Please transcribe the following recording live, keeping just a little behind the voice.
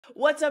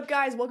What's up,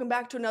 guys? Welcome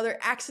back to another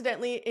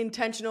Accidentally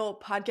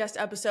Intentional podcast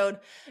episode.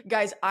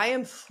 Guys, I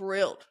am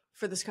thrilled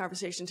for this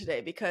conversation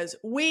today because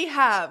we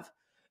have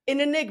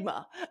an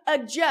enigma, a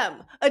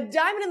gem, a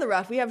diamond in the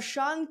rough. We have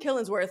Sean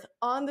Killingsworth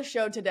on the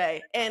show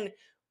today, and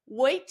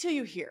wait till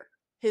you hear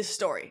his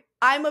story.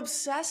 I'm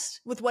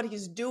obsessed with what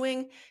he's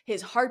doing,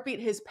 his heartbeat,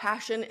 his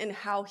passion, and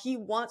how he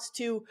wants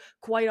to,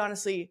 quite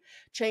honestly,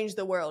 change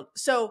the world.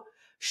 So,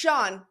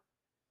 Sean,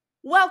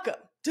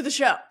 welcome to the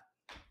show.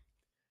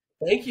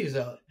 Thank you,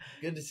 Zoe.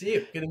 Good to see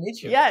you. Good to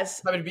meet you.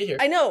 Yes. Happy to be here.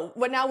 I know,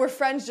 but now we're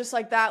friends just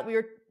like that. We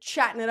were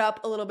chatting it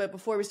up a little bit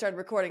before we started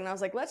recording, and I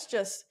was like, let's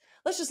just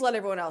let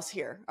everyone else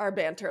hear our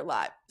banter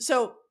live.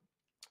 So,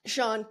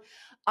 Sean,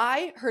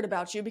 I heard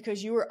about you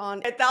because you were on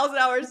a 1,000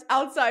 Hours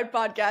Outside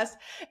podcast,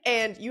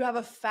 and you have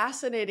a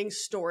fascinating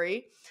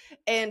story.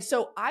 And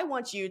so I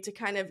want you to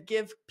kind of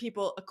give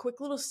people a quick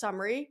little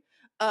summary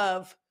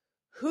of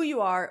who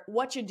you are,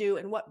 what you do,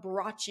 and what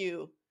brought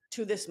you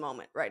to this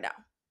moment right now.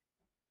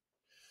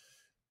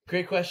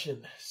 Great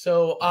question.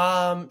 So,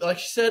 like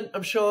you said,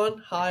 I'm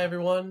Sean. Hi,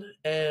 everyone.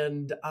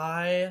 And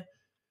I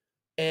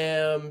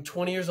am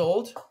 20 years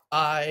old.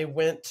 I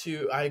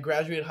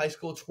graduated high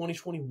school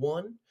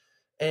 2021.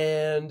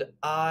 And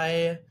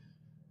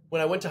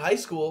when I went to high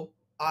school,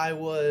 I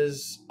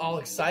was all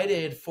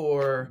excited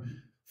for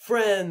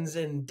friends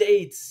and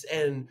dates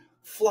and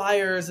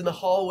flyers in the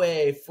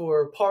hallway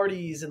for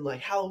parties and like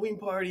Halloween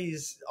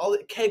parties, all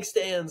the keg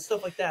stands,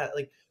 stuff like that.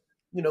 Like,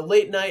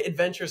 late night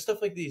adventures,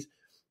 stuff like these.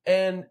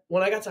 And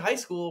when I got to high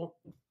school,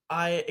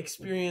 I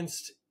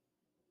experienced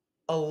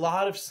a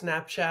lot of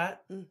Snapchat,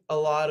 a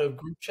lot of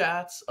group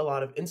chats, a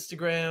lot of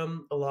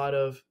Instagram, a lot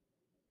of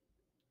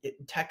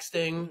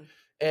texting,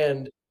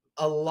 and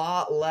a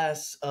lot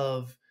less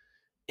of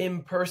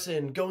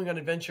in-person, going on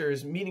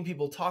adventures, meeting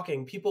people,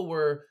 talking. People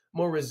were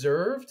more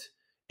reserved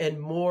and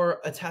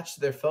more attached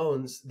to their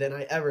phones than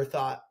I ever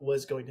thought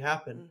was going to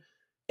happen.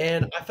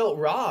 And I felt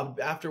robbed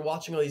after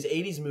watching all these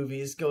 80s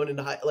movies going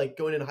into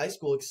high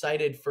school,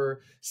 excited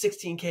for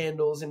 16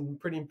 Candles and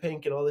Pretty in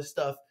Pink and all this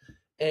stuff.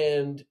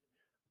 And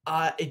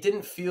it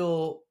didn't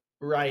feel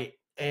right.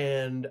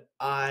 And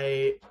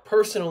I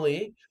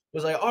personally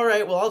was like, all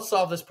right, well, I'll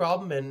solve this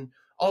problem and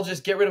I'll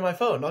just get rid of my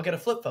phone. I'll get a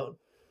flip phone.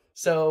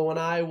 So when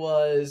I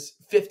was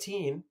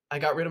 15, I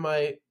got rid of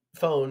my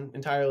phone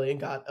entirely and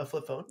got a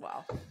flip phone.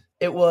 Wow.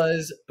 It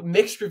was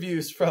mixed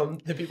reviews from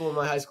the people in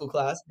my high school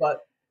class, but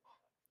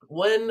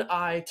when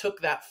I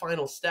took that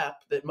final step,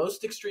 that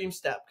most extreme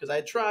step, because I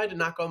had tried to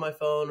knock on my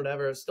phone,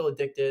 whatever, I was still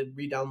addicted,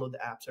 re-download the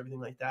apps,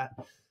 everything like that.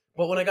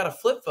 But when I got a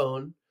flip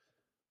phone,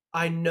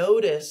 I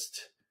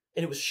noticed,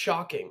 and it was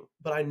shocking,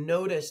 but I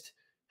noticed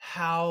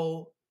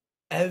how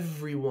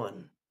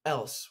everyone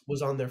else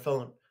was on their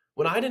phone.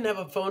 When I didn't have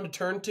a phone to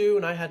turn to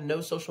and I had no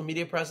social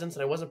media presence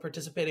and I wasn't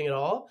participating at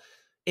all,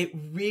 it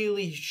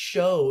really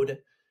showed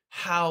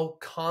how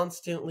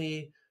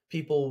constantly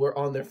people were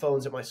on their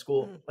phones at my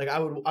school. Like I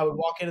would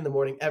walk in the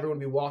morning, everyone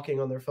would be walking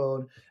on their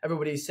phone,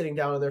 everybody's sitting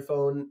down on their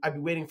phone. I'd be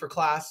waiting for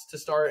class to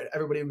start,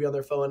 everybody would be on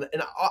their phone,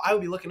 and I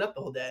would be looking up the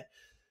whole day.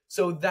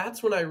 So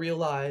that's when I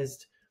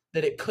realized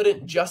that it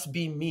couldn't just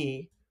be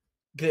me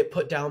that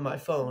put down my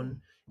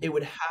phone. It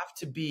would have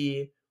to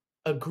be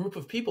a group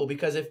of people,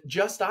 because if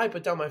just I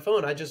put down my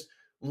phone, I just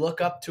look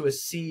up to a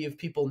sea of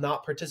people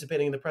not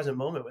participating in the present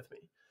moment with me.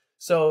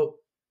 So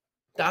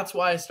that's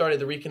why I started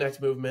the Reconnect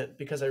Movement,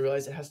 because I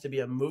realized it has to be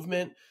a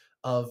movement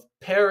of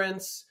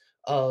parents,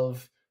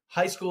 of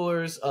high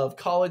schoolers, of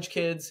college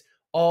kids,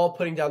 all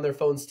putting down their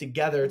phones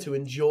together to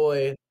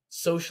enjoy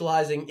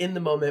socializing in the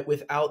moment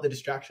without the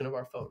distraction of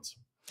our phones.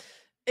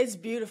 It's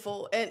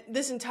beautiful. And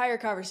this entire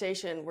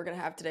conversation we're going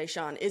to have today,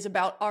 Sean, is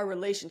about our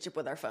relationship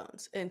with our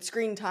phones and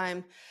screen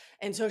time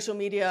and social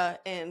media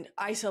and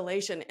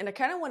isolation. And I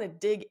kind of want to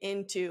dig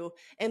into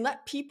and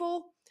let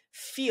people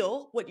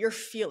feel what you're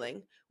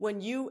feeling when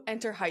you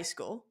enter high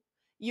school.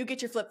 You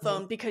get your flip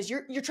phone because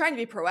you're trying to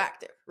be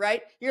proactive,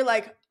 right? You're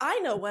like, I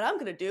know what I'm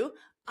going to do.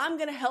 I'm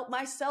going to help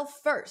myself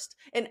first,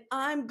 and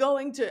I'm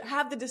going to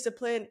have the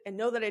discipline and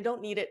know that I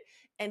don't need it.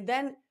 And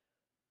then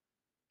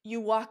you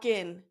walk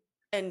in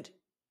and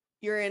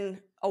you're in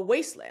a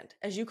wasteland,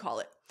 as you call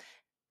it.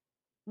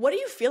 What are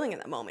you feeling in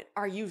that moment?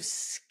 Are you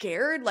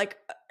scared? Like,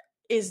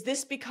 is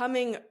this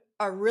becoming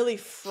a really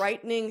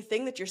frightening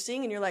thing that you're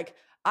seeing? And you're like,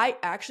 I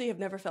actually have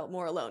never felt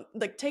more alone.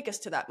 Like, take us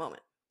to that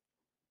moment.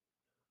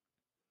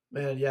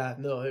 Man, yeah,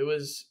 no, it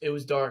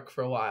was dark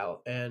for a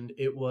while, and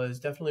it was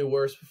definitely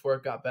worse before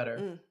it got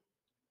better.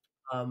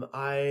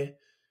 I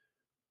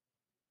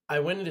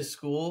went into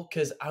school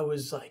because I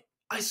was like,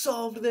 I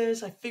solved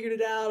this, I figured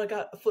it out, I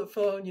got a flip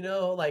phone,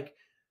 like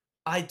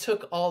I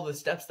took all the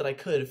steps that I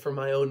could for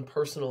my own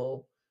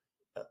personal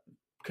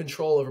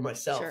control over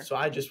myself. Sure. So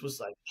I just was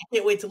like, I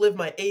can't wait to live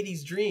my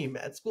 80s dream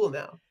at school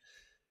now.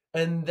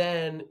 And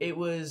then it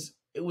was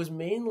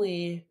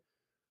mainly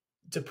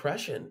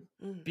depression,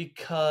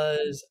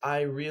 because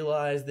I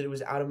realized that it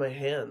was out of my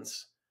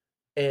hands.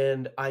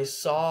 And I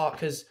saw,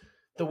 because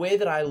the way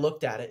that I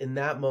looked at it in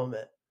that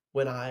moment,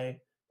 when I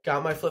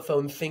got my flip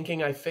phone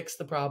thinking I fixed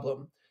the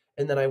problem,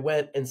 and then I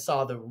went and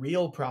saw the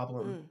real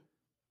problem, Mm.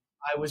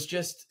 I was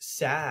just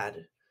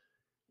sad.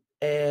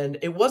 And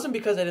it wasn't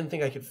because I didn't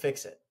think I could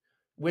fix it,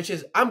 which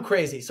is, I'm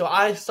crazy. So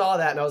I saw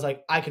that and I was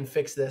like, I can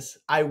fix this.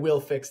 I will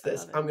fix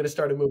this. I'm going to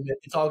start a movement.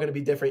 It's all going to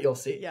be different. You'll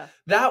see. Yeah.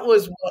 That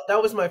was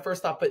my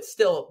first thought, but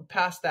still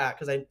past that,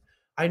 because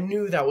I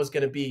knew that was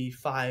going to be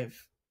 5-8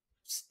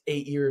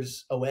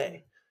 years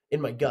away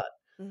in my gut.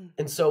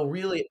 And so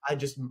really, I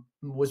just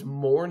was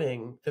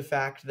mourning the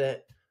fact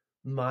that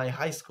my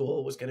high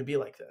school was going to be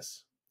like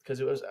this,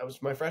 because I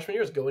was my freshman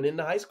year, I was going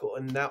into high school,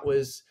 and that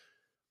was,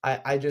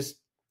 I just,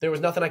 there was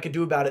nothing I could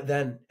do about it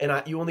then.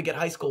 And you only get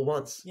high school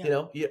once, Yeah. you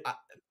know,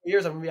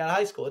 years I'm going to be out of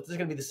high school. It's going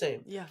to be the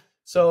same. Yeah.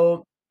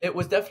 So it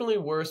was definitely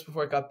worse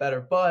before it got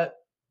better, but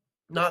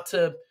not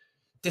to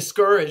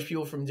discourage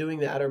people from doing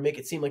that or make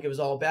it seem like it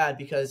was all bad,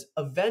 because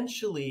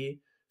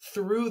eventually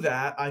through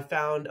that, I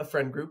found a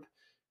friend group,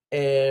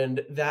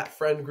 and that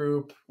friend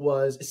group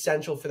was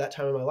essential for that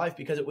time in my life,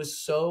 because it was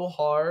so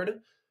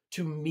hard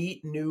to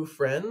meet new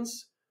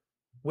friends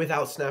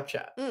without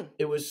Snapchat.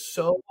 It was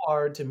so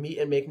hard to meet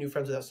and make new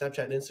friends without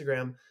Snapchat and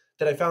Instagram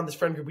that I found this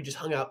friend group. We just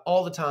hung out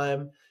all the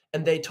time,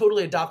 and they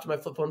totally adopted my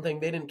flip phone thing.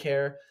 They didn't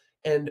care.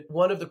 And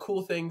one of the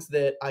cool things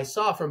that I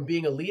saw from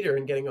being a leader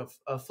and getting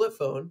a flip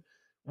phone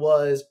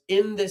was,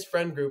 in this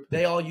friend group,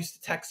 they all used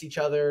to text each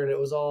other, and it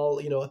was all,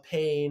 a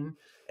pain,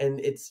 and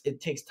it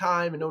takes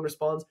time and no one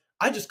responds.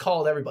 I just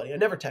called everybody. I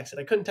never texted.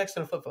 I couldn't text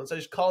on a flip phone, so I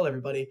just called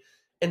everybody.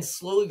 And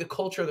slowly the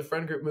culture of the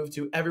friend group moved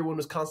to everyone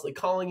was constantly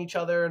calling each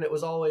other, and it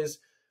was always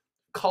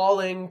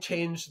calling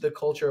changed the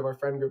culture of our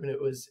friend group, and it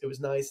was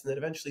nice. And then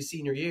eventually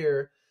senior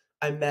year,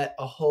 I met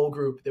a whole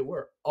group that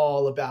were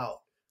all about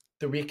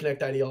the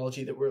Reconnect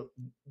ideology, that were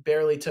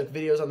barely took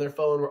videos on their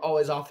phone, were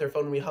always off their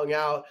phone when we hung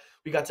out.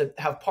 We got to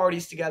have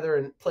parties together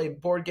and play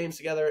board games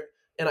together,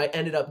 and I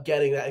ended up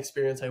getting that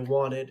experience I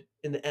wanted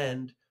in the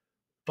end.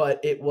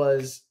 But it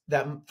was,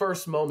 that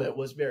first moment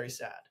was very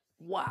sad.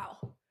 Wow.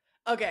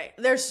 Okay,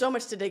 there's so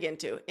much to dig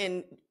into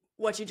in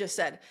what you just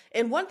said.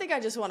 And one thing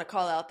I just want to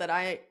call out that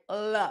I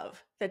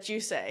love that you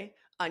say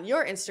on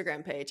your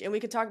Instagram page, and we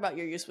could talk about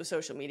your use with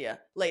social media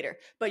later,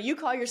 but you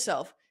call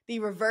yourself the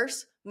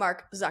reverse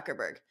Mark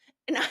Zuckerberg.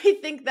 And I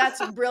think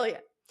that's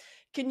brilliant.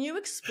 Can you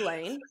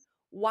explain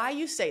why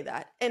you say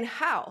that, and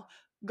how,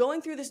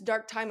 going through this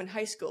dark time in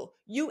high school,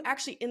 you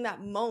actually in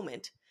that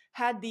moment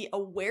had the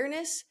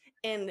awareness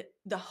and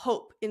the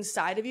hope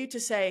inside of you to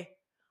say,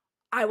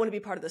 I want to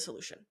be part of the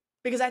solution?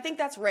 Because I think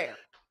that's rare.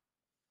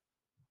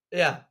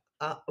 Yeah.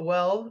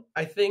 Well,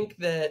 I think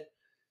that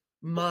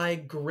my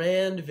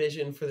grand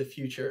vision for the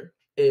future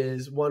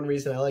is one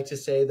reason I like to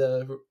say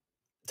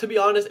to be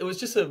honest, it was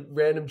just a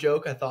random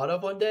joke I thought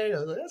of one day. And I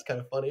was like, that's kind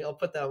of funny. I'll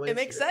put that on my Instagram. It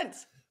makes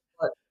sense.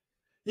 But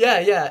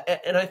yeah.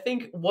 And I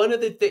think one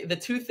of the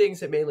two things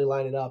that mainly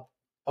line it up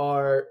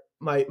are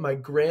my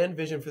grand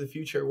vision for the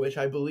future, which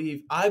I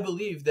believe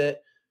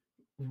that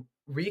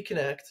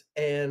Reconnect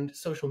and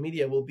social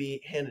media will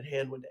be hand in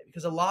hand one day,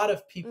 because a lot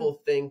of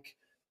people think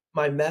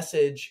my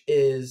message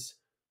is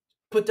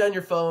put down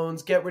your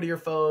phones, get rid of your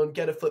phone,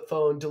 get a flip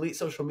phone, delete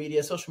social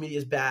media. Social media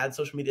is bad.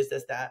 Social media is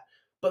this, that.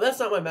 But that's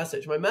not my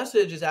message. My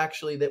message is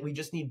actually that we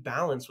just need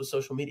balance with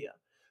social media.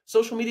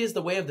 Social media is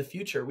the way of the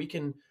future. We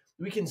can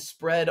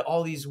spread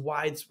all these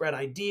widespread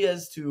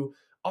ideas to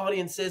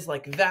audiences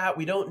like that.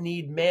 We don't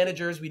need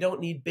managers. We don't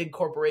need big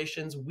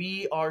corporations.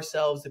 We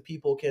ourselves, the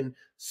people, can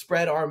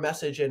spread our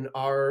message and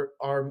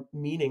our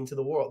meaning to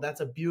the world. That's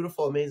a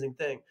beautiful, amazing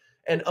thing.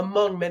 And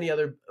among many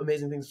other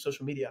amazing things of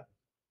social media,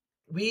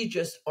 we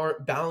just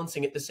aren't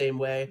balancing it the same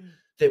way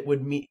that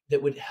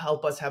would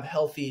help us have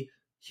healthy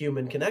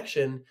human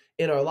connection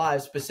in our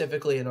lives,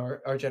 specifically in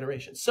our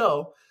generation.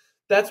 So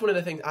that's one of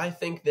the things I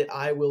think that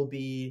I will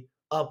be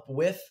up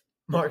with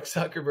Mark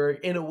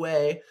Zuckerberg in a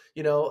way,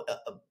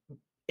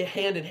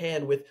 hand in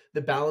hand with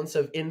the balance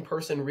of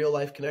in-person real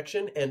life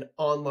connection and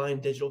online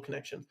digital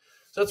connection.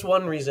 So that's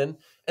one reason.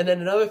 And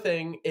then another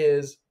thing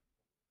is,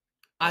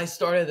 I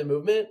started the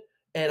movement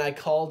and I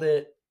called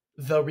it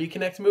the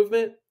Reconnect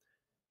Movement.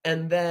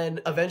 And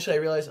then eventually I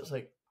realized, I was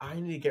like, I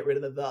need to get rid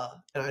of the,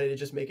 and I need to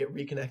just make it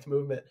Reconnect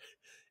Movement.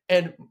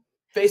 And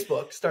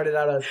Facebook started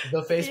out as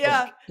the Facebook.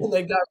 Yeah. And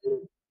they got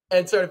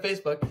and started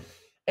Facebook.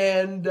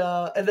 And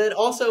then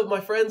also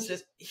my friends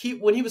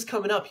when he was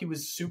coming up, he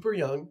was super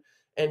young,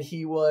 and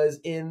he was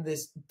in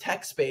this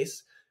tech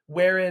space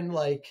wearing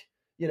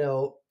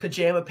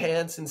pajama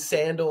pants and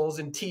sandals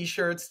and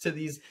t-shirts to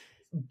these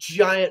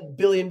giant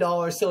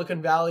billion-dollar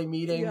Silicon Valley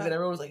meetings. Yeah. And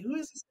everyone was like, who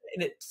is this?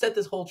 And it set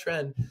this whole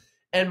trend.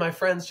 And my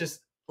friends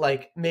just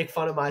make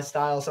fun of my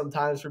style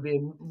sometimes for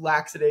being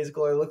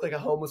lackadaisical or look like a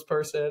homeless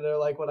person, or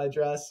like when I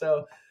dress.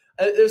 So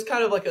it was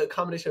kind of like a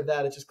combination of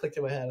that. It just clicked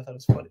in my head. I thought it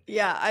was funny.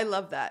 Yeah, I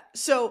love that.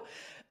 So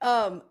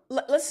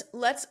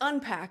let's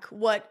unpack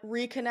what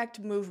Reconnect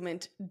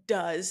Movement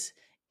does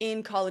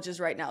in colleges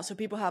right now, so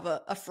people have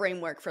a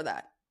framework for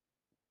that.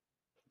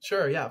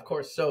 Sure. Yeah, of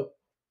course. So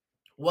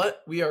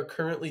what we are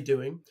currently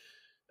doing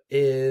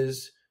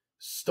is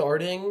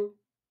starting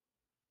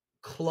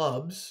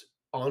clubs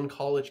on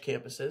college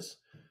campuses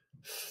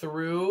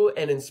through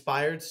an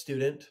inspired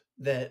student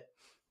that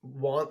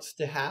wants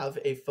to have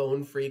a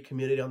phone-free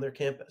community on their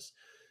campus.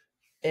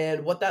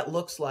 And what that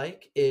looks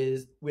like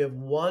is we have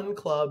one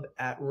club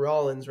at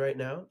Rollins right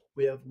now.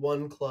 We have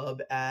one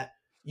club at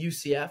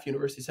UCF,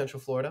 University of Central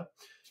Florida.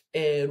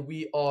 And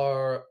we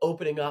are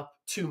opening up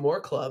 2 more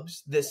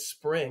clubs this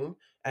spring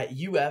at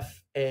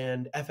UF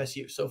and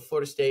FSU, so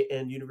Florida State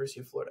and University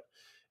of Florida.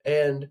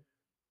 And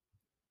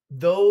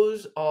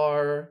those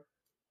are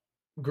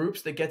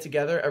groups that get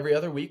together every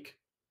other week.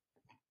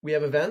 We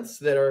have events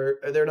that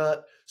they're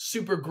not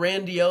super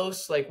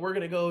grandiose, like we're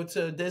going to go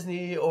to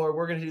Disney or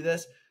we're going to do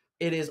this.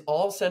 It is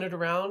all centered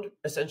around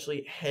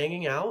essentially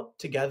hanging out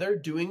together,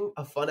 doing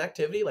a fun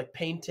activity like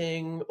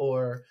painting,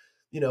 or,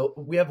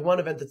 we have one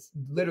event that's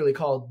literally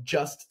called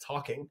Just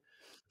Talking,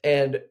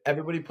 and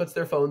everybody puts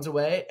their phones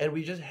away and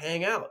we just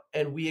hang out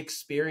and we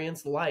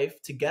experience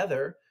life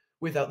together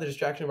without the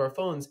distraction of our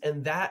phones.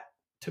 And that,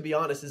 to be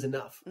honest, is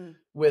enough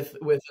with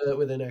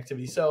an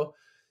activity. So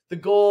the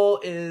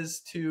goal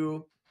is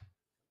to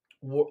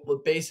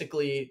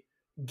basically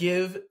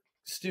give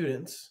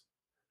students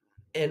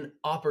an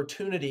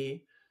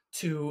opportunity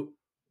to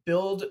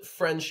build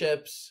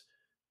friendships,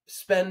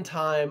 spend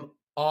time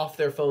off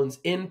their phones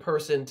in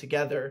person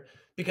together.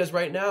 Because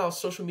right now,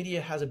 social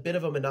media has a bit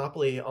of a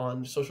monopoly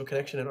on social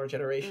connection in our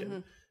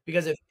generation.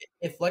 Because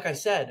if, like I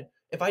said,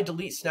 if I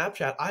delete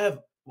Snapchat, I have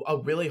a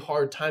really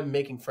hard time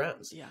making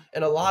friends. Yeah.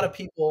 And a lot of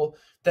people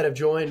that have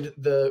joined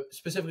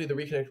specifically the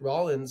Reconnect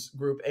Rollins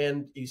group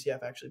and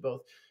UCF, actually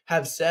both,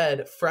 have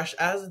said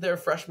as their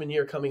freshman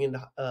year coming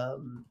into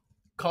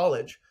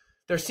college,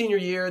 their senior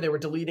year, they were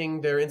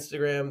deleting their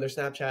Instagram, their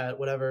Snapchat,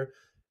 whatever.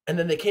 And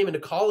then they came into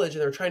college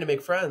and they were trying to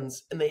make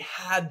friends and they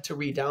had to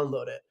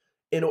re-download it.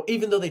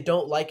 Even though they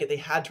don't like it, they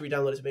had to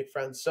re-download it to make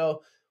friends.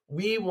 So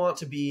we want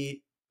to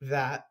be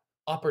that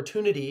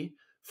opportunity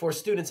for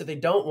students if they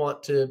don't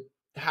want to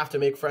have to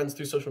make friends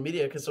through social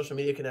media, because social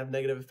media can have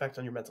negative effects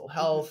on your mental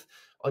health,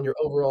 on your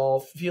overall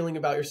feeling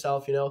about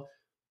yourself,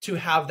 to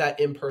have that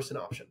in-person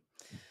option.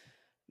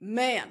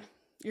 Man,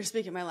 you're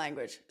speaking my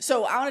language.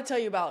 So I want to tell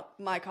you about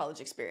my college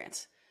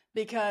experience,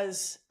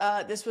 because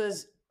this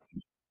was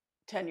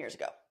 10 years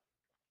ago.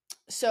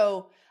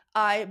 So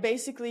I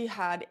basically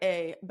had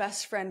a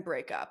best friend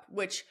breakup,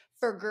 which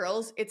for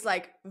girls, it's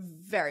like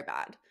very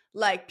bad.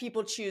 Like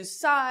people choose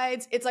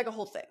sides. It's like a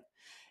whole thing.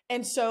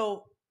 And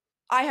so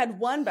I had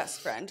one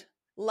best friend,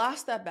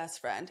 lost that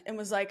best friend, and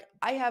was like,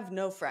 I have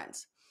no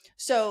friends.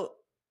 So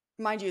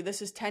mind you,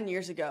 this is 10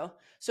 years ago.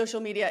 Social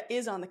media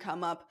is on the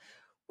come up.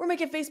 We're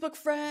making Facebook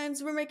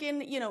friends. We're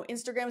making,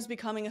 Instagram is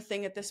becoming a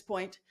thing at this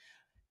point.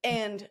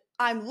 And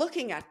I'm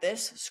looking at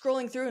this,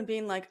 scrolling through and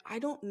being like, I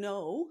don't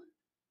know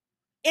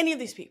any of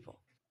these people.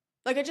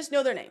 Like, I just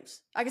know their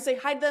names. I can say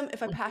hi to them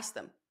if I pass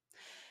them.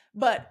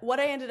 But what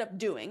I ended up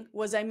doing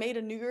was I made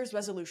a New Year's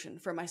resolution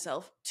for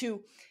myself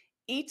to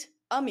eat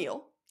a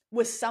meal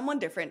with someone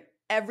different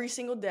every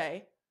single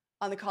day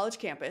on the college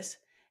campus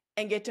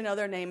and get to know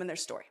their name and their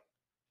story.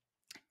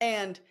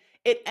 And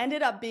it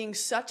ended up being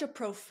such a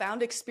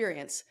profound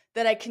experience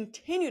that I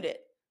continued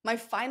it my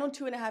final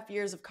 2.5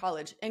 years of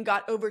college and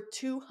got over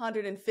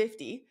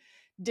 250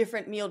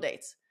 different meal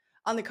dates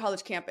on the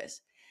college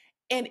campus.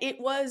 And it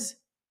was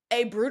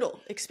a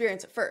brutal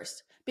experience at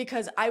first,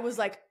 because I was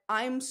like,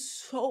 I'm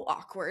so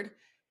awkward.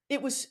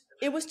 It was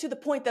to the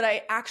point that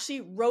I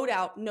actually wrote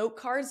out note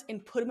cards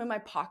and put them in my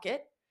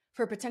pocket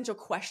for potential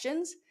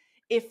questions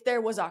if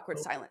there was awkward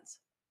silence.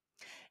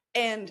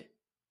 And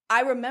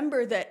I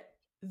remember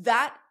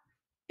that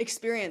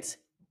experience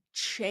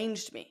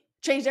changed me,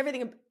 changed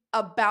everything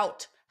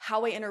about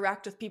how I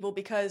interact with people,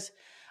 because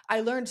I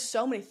learned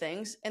so many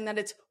things, and that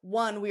it's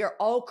one, we are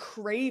all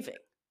craving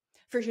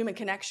for human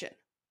connection.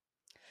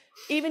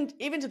 Even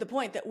to the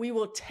point that we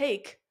will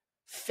take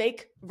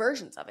fake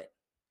versions of it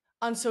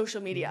on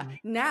social media.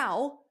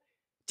 Now,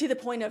 to the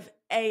point of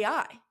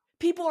AI,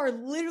 people are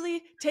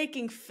literally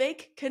taking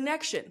fake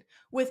connection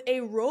with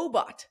a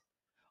robot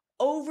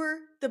over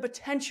the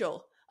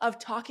potential of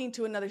talking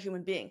to another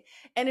human being.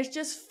 And it's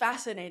just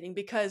fascinating,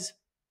 because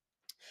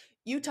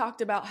you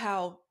talked about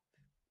how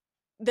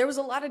there was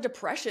a lot of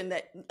depression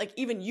that like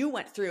even you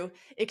went through,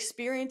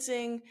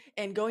 experiencing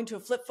and going to a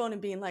flip phone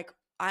and being like,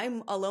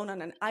 I'm alone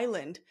on an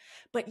island.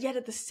 But yet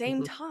at the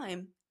same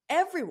time,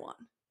 everyone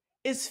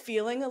is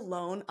feeling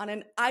alone on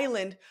an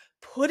island,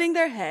 putting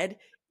their head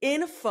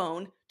in a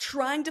phone,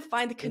 trying to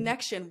find the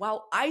connection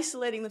while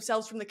isolating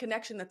themselves from the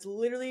connection that's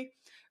literally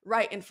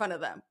right in front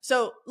of them.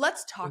 So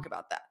let's talk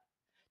about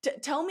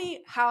that. Tell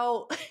me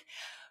how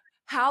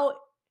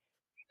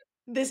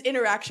this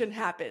interaction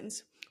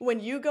happens when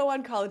you go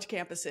on college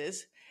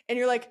campuses and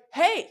you're like,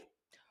 hey,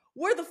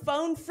 we're the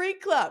phone free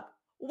club.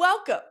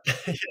 Welcome.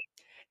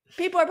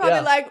 People are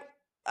probably like,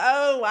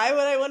 oh, why would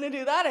I want to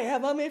do that? I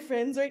have all my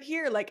friends right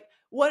here. Like,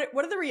 what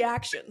are the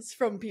reactions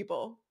from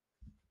people?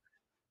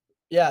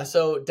 Yeah,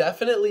 so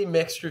definitely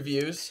mixed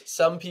reviews.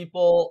 Some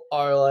people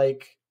are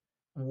like,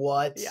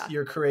 what? Yeah.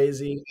 You're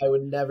crazy. I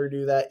would never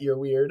do that. You're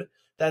weird.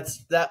 That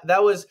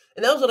was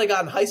what I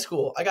got in high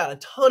school. I got a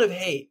ton of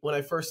hate when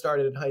I first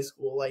started in high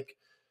school. Like,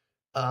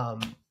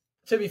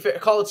 to be fair,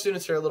 college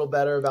students are a little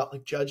better about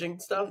like judging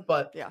stuff,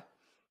 but Yeah.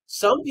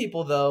 some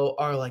people though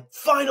are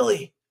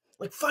finally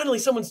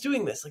someone's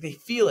doing this. Like they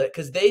feel it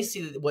because they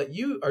see what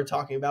you are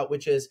talking about,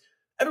 which is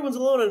everyone's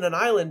alone on an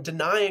island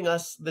denying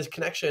us this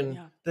connection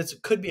that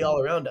could be all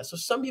around us. So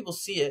some people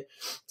see it.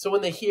 So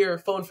when they hear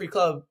phone free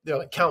club, they're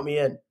like, count me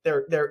in.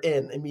 They're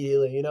in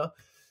immediately, you know?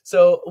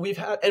 So we've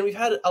had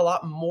a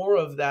lot more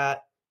of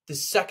that the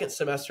second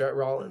semester at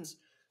Rollins.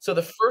 So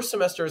the first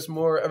semester is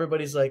more,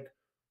 everybody's like,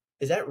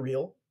 is that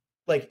real?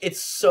 Like,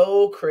 it's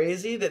so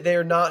crazy that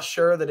they're not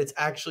sure that it's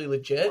actually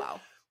legit. Wow.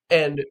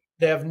 And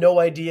they have no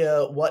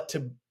idea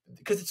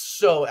because it's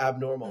so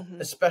abnormal,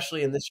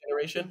 especially in this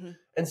generation.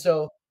 And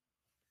so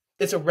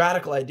it's a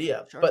radical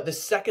idea. Sure. But the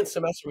second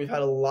semester, we've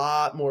had a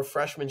lot more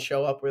freshmen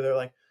show up where they're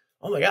like,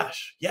 oh my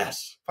gosh,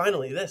 yes,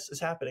 finally, this is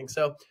happening.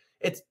 So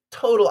it's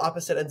total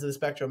opposite ends of the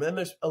spectrum. And then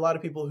there's a lot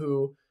of people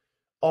who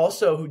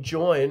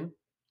join,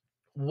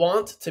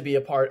 want to be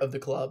a part of the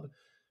club,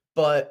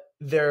 but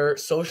their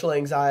social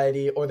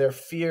anxiety or their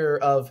fear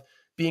of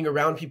being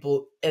around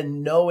people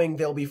and knowing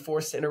they'll be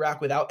forced to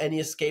interact without any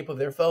escape of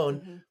their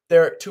phone,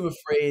 they're too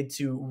afraid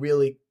to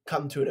really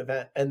come to an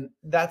event. And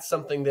that's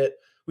something that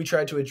we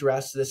tried to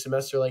address this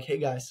semester. Like, hey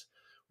guys,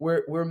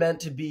 we're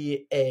meant to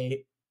be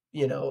a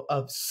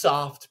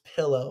soft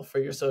pillow for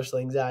your social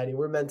anxiety.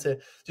 We're meant to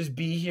just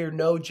be here,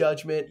 no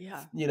judgment,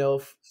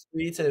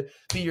 free to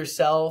be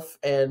yourself.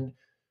 And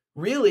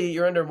really,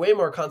 you're under way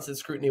more constant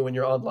scrutiny when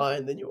you're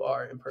online than you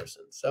are in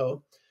person.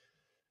 So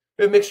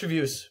we have mixed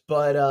reviews,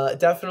 but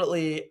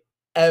definitely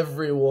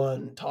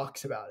everyone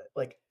talks about it.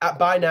 Like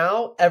by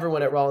now,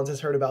 everyone at Rollins has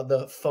heard about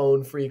the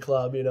phone free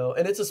club,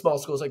 and it's a small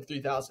school. It's like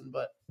 3,000,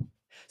 but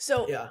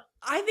so yeah.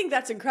 I think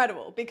that's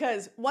incredible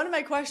because one of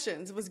my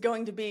questions was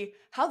going to be,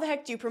 how the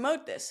heck do you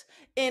promote this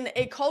in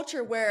a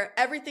culture where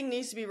everything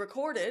needs to be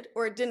recorded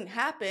or it didn't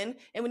happen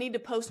and we need to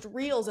post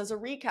reels as a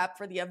recap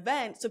for the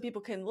event so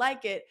people can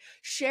like it,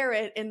 share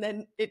it, and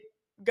then it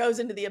goes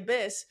into the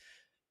abyss.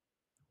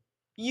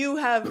 You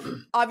have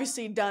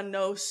obviously done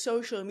no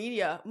social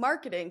media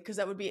marketing because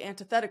that would be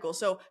antithetical.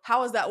 So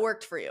how has that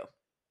worked for you?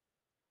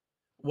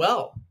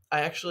 Well,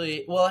 I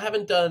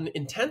haven't done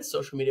intense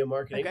social media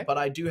marketing, but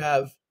I do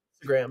have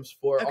Instagrams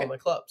for all my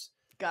clubs.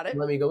 Got it.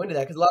 Let me go into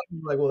that because a lot of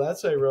people are like, well,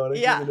 that's ironic.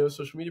 Yeah. You're no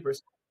social media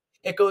person.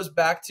 It goes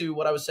back to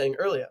what I was saying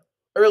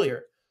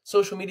earlier.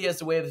 Social media is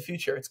the way of the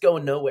future. It's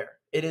going nowhere.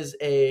 It is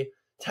a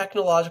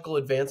technological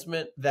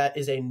advancement that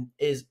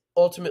is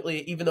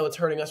ultimately, even though it's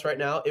hurting us right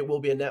now, it will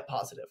be a net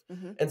positive.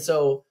 And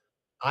so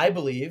I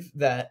believe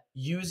that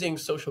using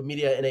social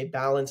media in a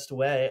balanced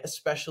way,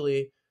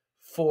 especially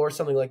for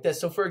something like this.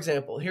 So for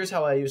example, here's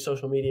how I use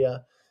social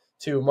media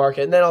to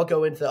market, and then I'll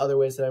go into the other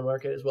ways that I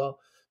market as well.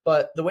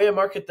 But the way I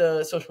market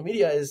the social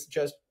media is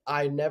just,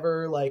 I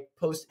never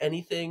post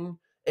anything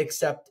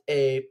except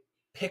a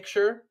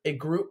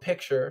group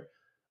picture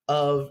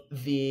of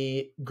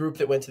the group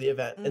that went to the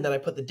event. And then I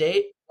put the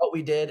date, what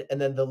we did, and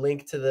then the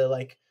link to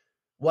the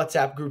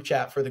WhatsApp group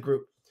chat for the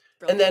group.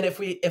 Brilliant. And then if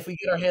we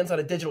get our hands on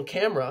a digital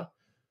camera,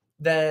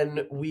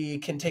 then we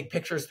can take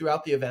pictures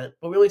throughout the event,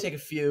 but we only take a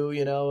few,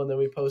 and then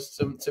we post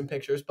some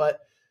pictures. But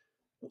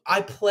I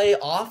play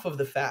off of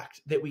the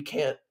fact that we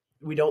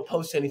don't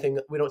post anything.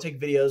 We don't take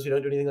videos. We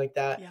don't do anything like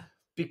that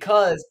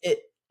because I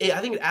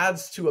think it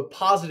adds to a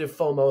positive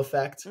FOMO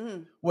effect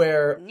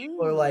where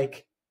people are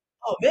like,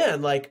 oh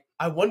man,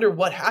 I wonder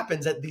what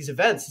happens at these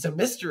events. It's a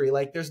mystery.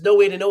 There's no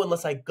way to know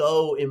unless I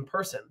go in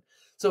person.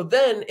 So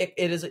then it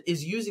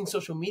is using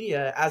social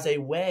media as a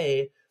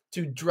way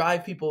to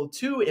drive people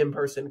to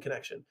in-person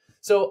connection.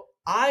 So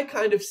I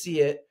kind of see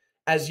it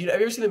as, have you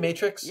ever seen The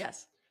Matrix?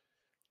 Yes.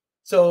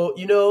 So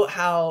you know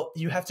how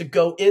you have to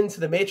go into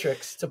the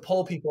Matrix to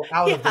pull people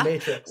out of the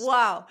Matrix.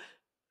 Wow.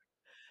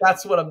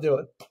 That's what I'm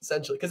doing,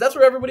 essentially, because that's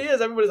where everybody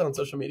is. Everybody's on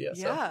social media.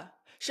 Yeah. So.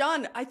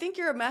 Sean, I think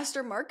you're a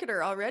master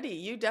marketer already.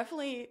 You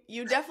definitely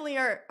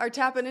are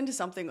tapping into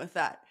something with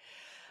that.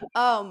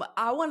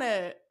 I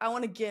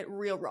wanna get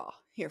real raw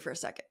here for a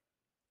second.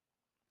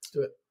 Let's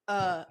do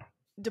it.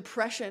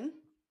 Depression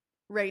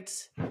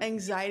rates,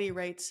 anxiety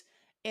rates,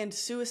 and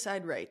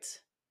suicide rates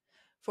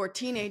for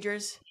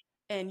teenagers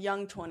and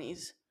young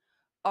 20s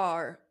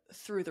are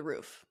through the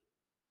roof.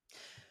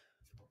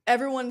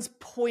 Everyone's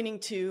pointing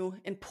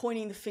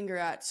the finger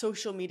at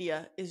social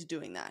media is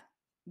doing that.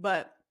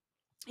 But,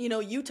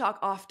 you talk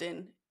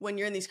often when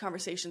you're in these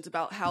conversations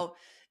about how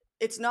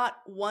it's not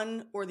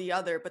one or the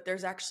other, but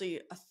there's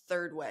actually a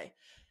third way.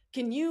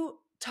 Can you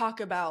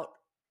talk about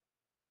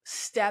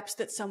steps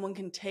that someone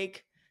can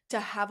take to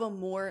have a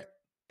more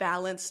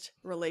balanced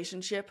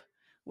relationship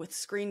with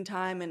screen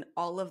time and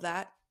all of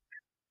that?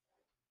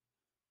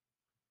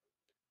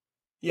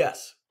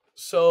 Yes.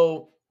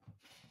 So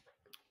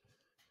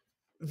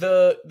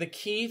the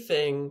key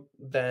thing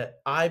that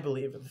I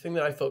believe, the thing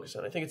that I focus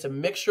on, I think it's a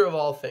mixture of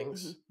all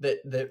things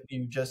that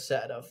you just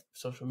said, of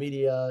social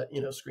media,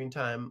 screen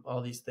time,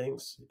 all these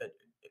things,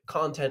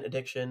 content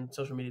addiction,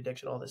 social media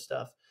addiction, all this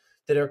stuff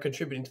that are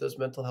contributing to those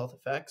mental health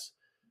effects.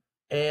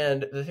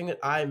 And the thing that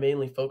I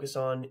mainly focus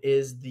on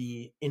is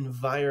the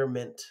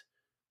environment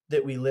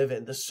that we live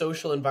in, the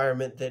social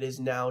environment that is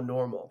now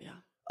normal, Yeah.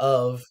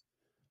 of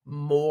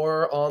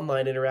more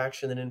online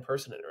interaction than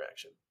in-person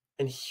interaction.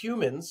 And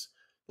humans,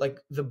 like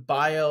the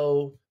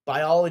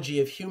biology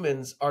of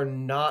humans, are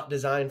not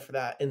designed for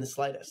that in the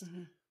slightest.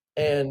 Mm-hmm.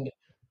 And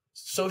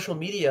social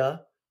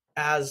media,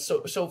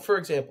 so for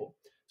example,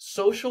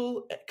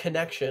 social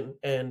connection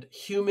and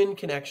human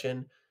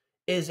connection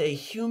is a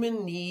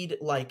human need,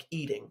 like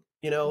eating.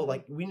 Mm-hmm.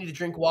 Like we need to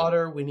drink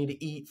water, we need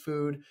to eat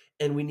food,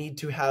 and we need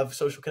to have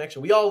social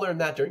connection. We all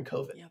learned that during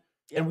COVID. Yep.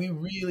 And we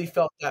really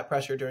felt that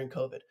pressure during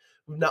COVID.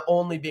 Not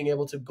only being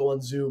able to go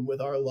on Zoom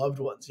with our loved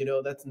ones,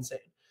 that's insane.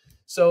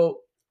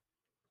 So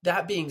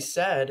that being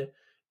said,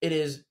 it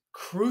is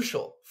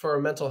crucial for our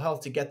mental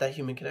health to get that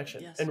human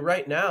connection. Yes. And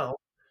right now,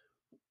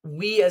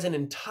 we as an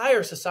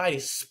entire society,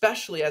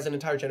 especially as an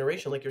entire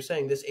generation, like you're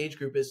saying, this age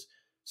group is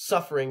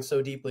suffering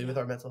so deeply with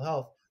our mental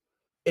health,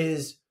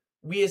 is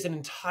we as an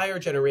entire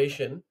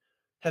generation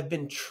have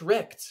been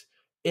tricked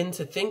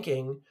into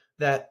thinking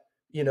that,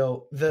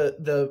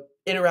 the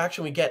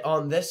interaction we get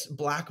on this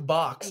black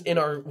box in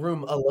our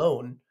room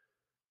alone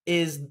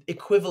is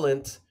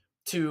equivalent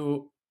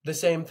to the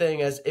same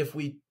thing as if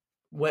we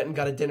went and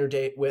got a dinner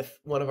date with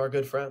one of our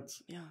good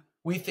friends. Yeah.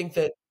 We think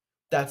that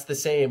that's the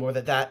same, or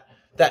that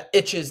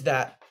itches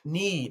that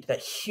need, that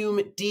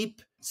human,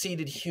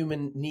 deep-seated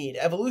human need,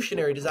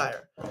 evolutionary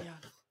desire. Yeah.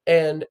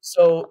 And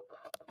so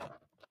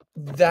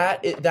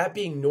that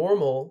being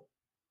normal,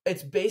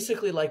 it's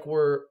basically like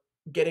we're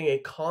getting a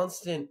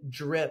constant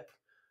drip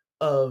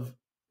of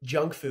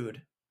junk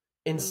food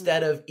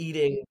instead of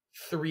eating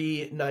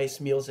 3 nice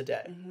meals a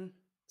day. Mm-hmm.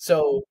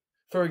 So,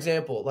 for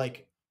example,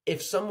 like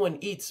if someone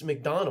eats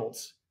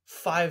McDonald's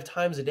 5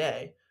 times a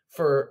day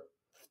for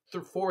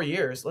 4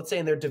 years, let's say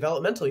in their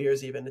developmental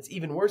years, even, it's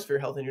even worse for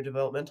your health in your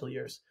developmental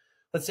years.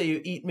 Let's say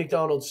you eat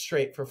McDonald's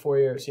straight for 4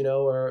 years,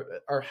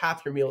 or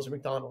half your meals are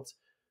McDonald's.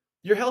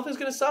 Your health is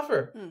going to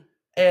suffer.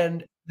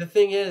 And the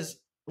thing is,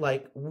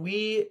 like,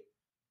 there's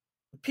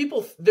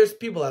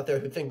people out there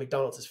who think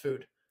McDonald's is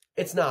food.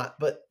 It's not,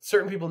 but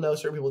certain people know,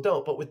 certain people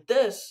don't. But with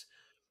this,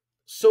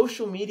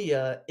 social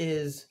media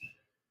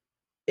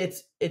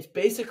it's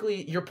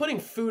basically, you're putting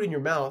food in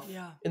your mouth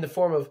in the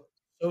form of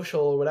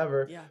social or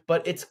whatever,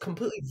 but it's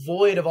completely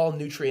void of all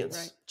nutrients.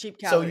 Right. Cheap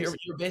calories. So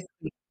you're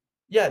basically,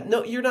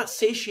 you're not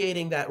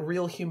satiating that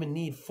real human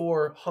need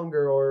for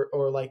hunger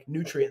or like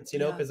nutrients,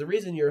 because the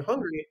reason you're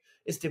hungry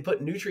is to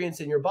put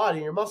nutrients in your body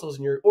and your muscles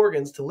and your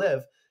organs to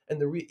live.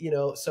 And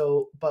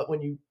but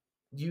when you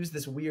use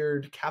this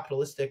weird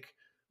capitalistic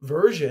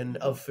version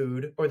of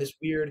food, or this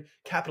weird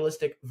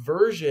capitalistic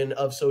version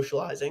of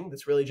socializing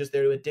that's really just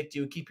there to addict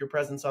you, keep your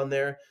presence on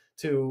there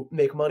to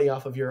make money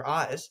off of your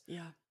eyes.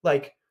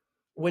 Like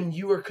when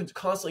you are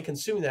constantly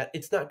consuming that,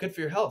 it's not good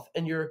for your health,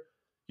 and you're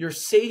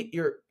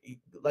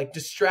like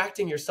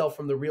distracting yourself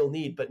from the real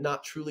need, but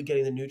not truly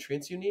getting the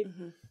nutrients you need.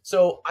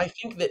 So I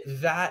think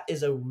that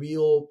is a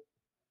real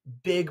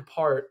big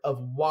part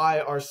of why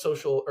our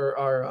social or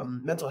our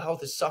mental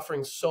health is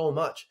suffering so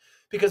much,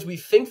 because we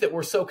think that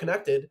we're so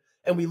connected,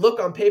 and we look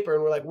on paper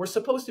and we're like, we're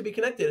supposed to be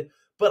connected,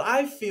 but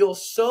I feel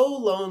so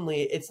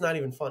lonely, it's not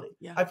even funny.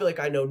 I feel like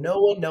I know no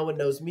one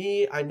knows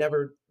me. I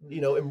never,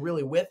 am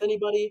really with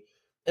anybody.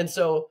 And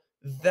so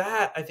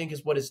that, I think,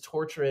 is what is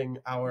torturing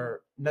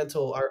our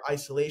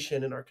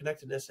isolation and our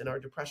connectedness and our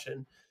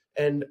depression.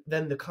 And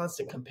then the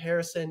constant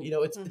comparison,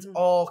 it's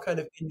all kind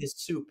of in this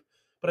soup.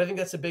 But I think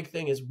that's a big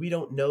thing, is we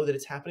don't know that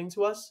it's happening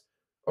to us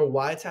or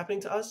why it's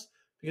happening to us,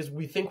 because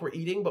we think we're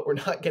eating, but we're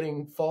not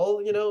getting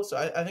full,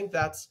 So I think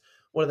that's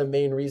one of the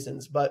main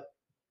reasons. But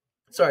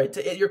sorry,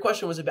 your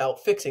question was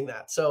about fixing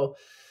that. So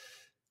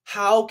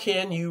how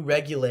can you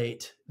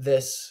regulate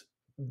this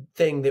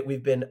thing that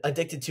we've been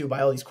addicted to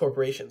by all these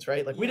corporations,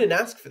 right? Like we didn't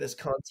ask for this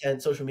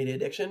content, social media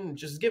addiction, it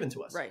just is given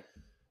to us. Right.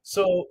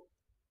 So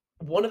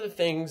one of the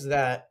things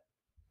that,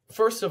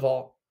 first of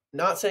all,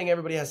 not saying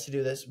everybody has to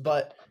do this,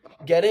 but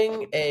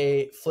getting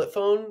a flip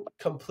phone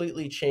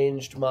completely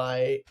changed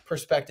my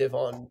perspective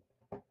on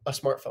a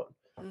smartphone.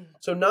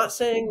 So not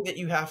saying that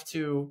you have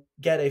to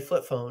get a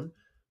flip phone,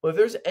 but if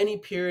there's any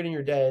period in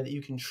your day that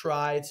you can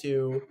try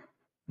to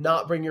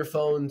not bring your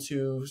phone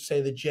to,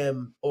 say, the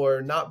gym,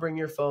 or not bring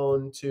your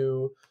phone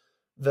to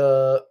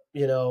the,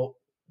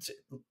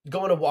 go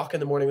on a walk in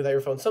the morning without your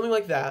phone, something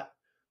like that,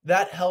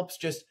 that helps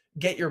just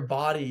get your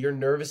body, your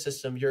nervous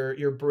system,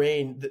 your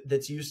brain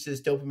that's used to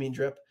this dopamine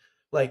drip,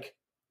 like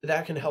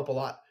that can help a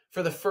lot.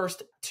 For the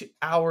first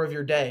hour of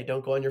your day,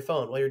 don't go on your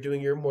phone while you're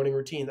doing your morning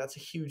routine. That's a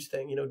huge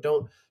thing.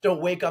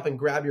 Don't wake up and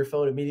grab your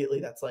phone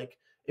immediately. That's like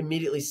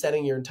immediately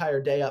setting your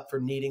entire day up for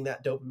needing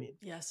that dopamine.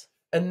 Yes.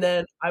 And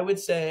then I would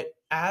say,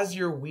 as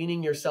you're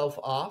weaning yourself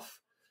off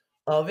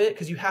of it,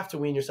 because you have to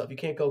wean yourself. You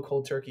can't go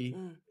cold turkey.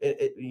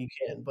 You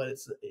can, but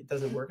it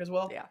doesn't work as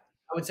well. Yeah.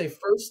 I would say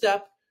first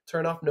step,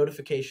 turn off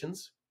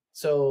notifications.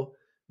 So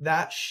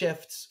that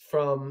shifts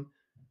from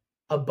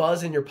a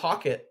buzz in your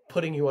pocket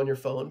putting you on your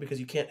phone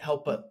because you can't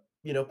help but,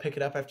 pick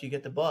it up after you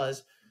get the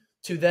buzz,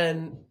 to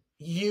then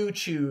you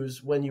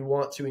choose when you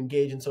want to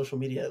engage in social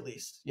media, at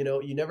least.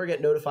 You never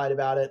get notified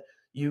about it.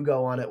 You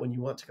go on it when you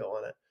want to go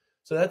on it.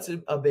 So that's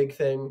a big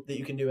thing that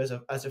you can do as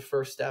a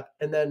first step.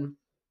 And then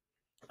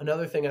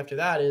another thing after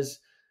that is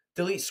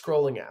delete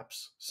scrolling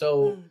apps.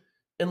 So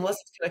unless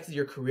it's connected to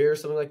your career or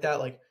something like that,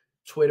 like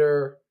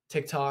Twitter,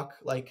 TikTok,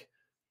 like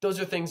those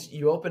are things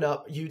you open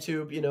up.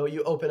 YouTube,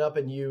 you open up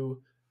and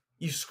you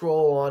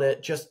scroll on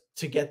it just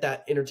to get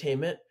that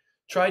entertainment.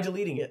 Try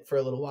deleting it for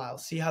a little while.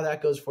 See how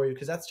that goes for you,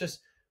 because that's just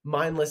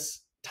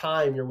mindless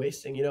time you're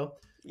wasting,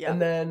 Yeah.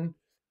 And then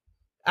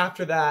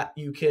after that,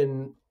 you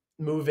can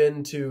move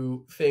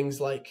into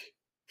things like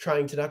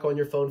trying to not go on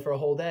your phone for a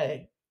whole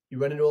day. You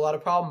run into a lot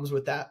of problems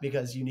with that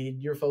because you need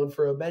your phone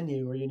for a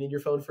menu, or you need your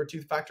phone for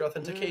two-factor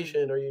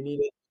authentication, or you need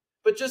it.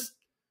 But just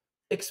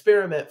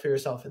experiment for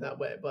yourself in that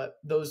way. But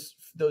those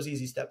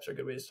easy steps are a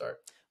good way to start.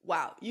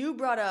 Wow. You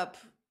brought up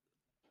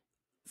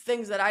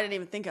things that I didn't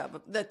even think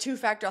of, the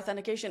two-factor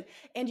authentication.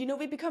 And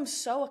we become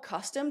so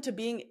accustomed to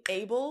being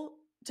able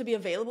to be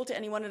available to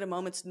anyone at a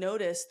moment's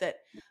notice that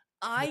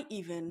I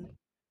even,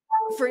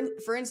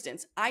 for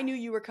instance, I knew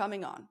you were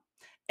coming on.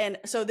 And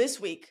so this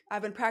week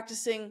I've been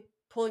practicing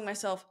pulling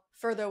myself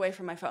further away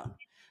from my phone.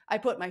 I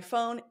put my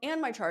phone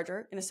and my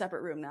charger in a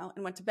separate room now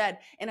and went to bed.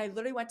 And I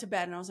literally went to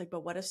bed and I was like,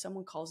 but what if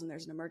someone calls and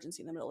there's an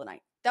emergency in the middle of the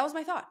night? That was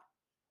my thought.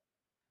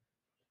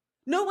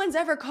 No one's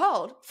ever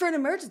called for an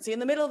emergency in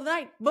the middle of the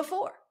night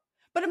before.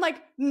 But I'm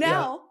like,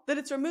 now that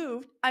it's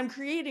removed, I'm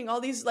creating all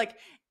these like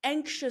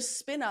anxious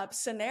spin-up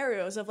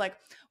scenarios of like,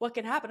 what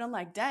can happen? I'm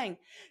like, dang,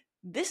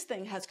 this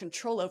thing has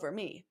control over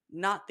me,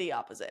 not the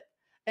opposite.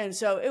 And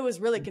so it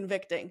was really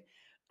convicting.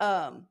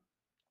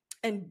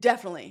 And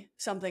definitely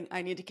something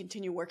I need to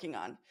continue working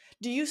on.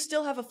 Do you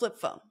still have a flip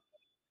phone?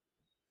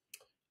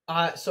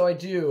 So I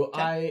do.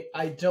 Okay.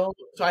 I don't.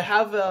 So I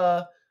have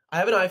an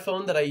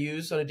iPhone that I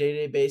use on a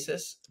day-to-day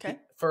basis. Okay.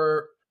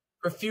 For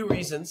a few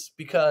reasons,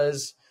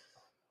 because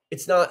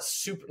it's not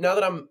super. Now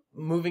that I'm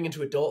moving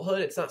into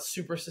adulthood, it's not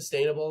super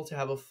sustainable to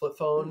have a flip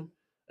phone,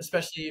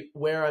 especially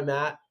where I'm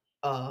at,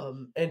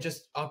 and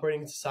just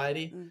operating in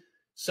society.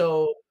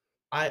 So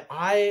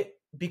I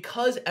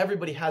because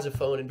everybody has a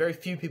phone and very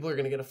few people are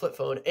going to get a flip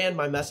phone, and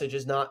my message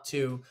is not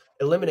to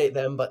eliminate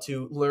them, but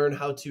to learn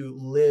how to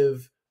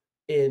live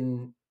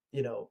in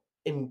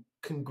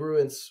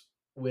congruence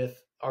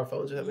with our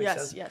phones, if that makes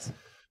sense. Yes.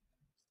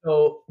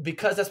 So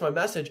because that's my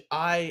message,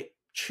 I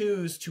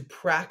choose to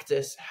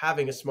practice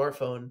having a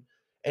smartphone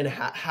and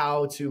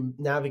how to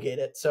navigate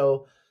it.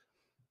 So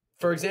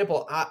for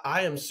example,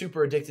 I am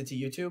super addicted to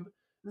YouTube.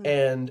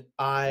 And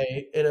I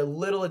am a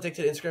little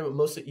addicted to Instagram, but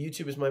mostly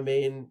YouTube is my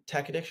main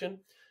tech addiction.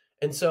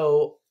 And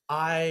so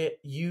I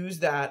use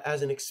that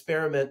as an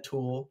experiment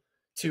tool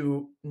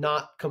to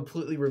not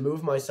completely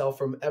remove myself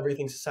from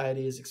everything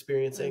society is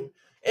experiencing.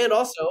 And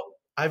also,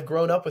 I've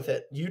grown up with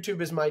it.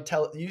 YouTube is my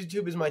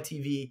YouTube is my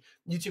TV.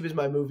 YouTube is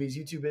my movies.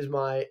 YouTube is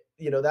my,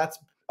 that's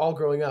all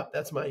growing up.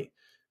 That's my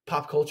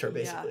pop culture,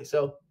 basically.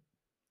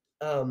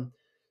 Yeah.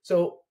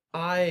 So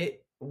I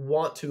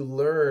want to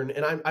learn,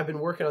 and I've been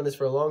working on this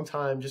for a long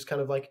time, just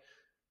kind of like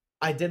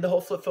I did the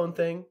whole flip phone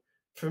thing.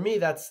 For me,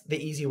 that's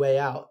the easy way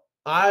out.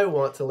 I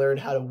want to learn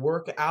how to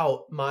work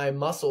out my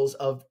muscles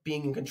of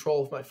being in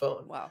control of my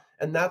phone. Wow.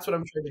 And that's what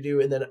I'm trying to do,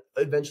 and then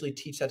eventually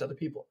teach that to other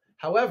people.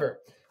 However,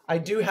 I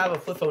do have a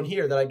flip phone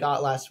here that I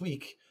got last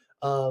week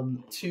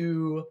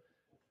to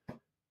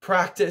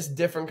practice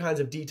different kinds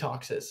of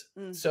detoxes.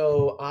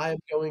 So I'm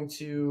going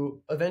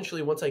to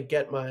eventually, once I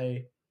get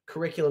my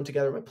curriculum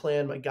together, my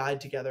plan, my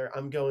guide together,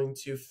 I'm going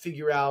to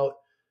figure out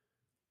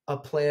a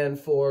plan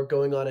for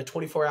going on a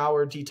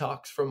 24-hour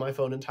detox from my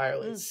phone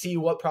entirely. See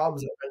what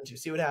problems I run into,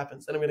 see what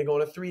happens. Then I'm going to go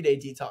on a 3-day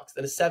detox,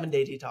 then a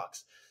 7-day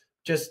detox.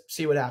 Just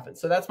see what happens.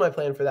 So that's my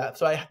plan for that.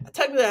 So I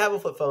technically have a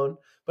flip phone,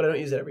 but I don't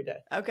use it every day.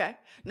 Okay.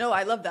 No,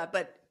 I love that.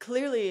 But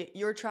clearly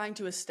you're trying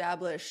to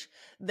establish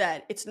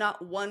that it's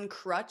not one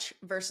crutch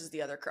versus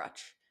the other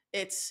crutch.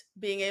 It's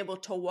being able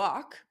to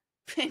walk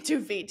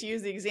 2 feet, to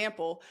use the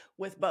example,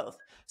 with both.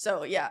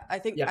 So yeah, I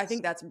think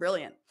that's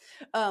brilliant.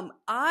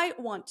 I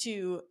want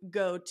to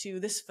go to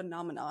this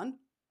phenomenon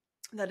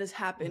that has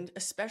happened,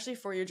 especially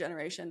for your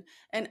generation,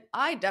 and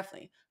I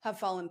definitely have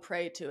fallen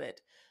prey to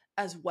it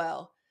as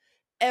well.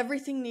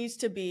 Everything needs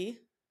to be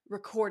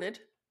recorded.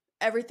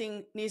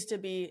 Everything needs to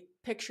be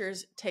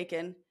pictures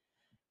taken.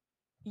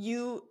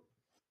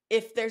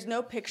 If there's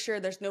no picture,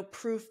 there's no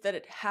proof that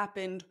it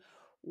happened.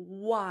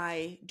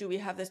 Why do we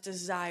have this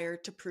desire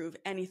to prove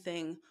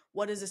anything?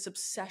 What is this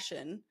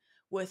obsession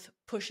with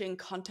pushing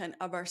content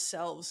of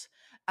ourselves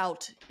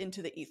out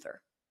into the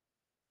ether?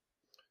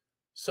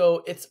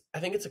 So I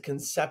think it's a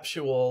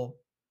conceptual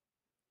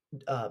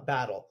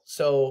battle.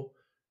 So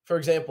for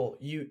example,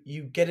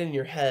 you get in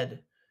your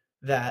head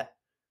that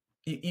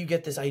you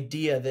get this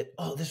idea that,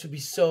 oh,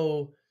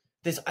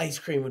 this ice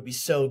cream would be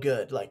so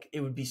good. Like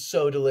it would be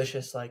so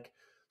delicious. Like,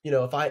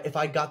 if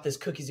I got this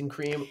cookies and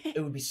cream, it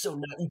would be so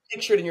nice. You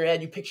picture it in your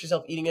head, you picture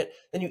yourself eating it,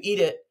 then you eat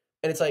it,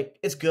 and it's like,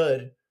 it's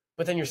good,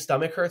 but then your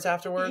stomach hurts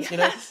afterwards,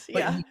 Yes, But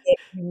yeah.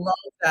 we love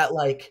that,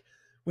 like,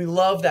 we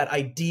love that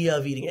idea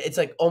of eating it. It's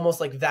like almost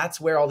like that's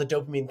where all the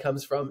dopamine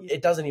comes from.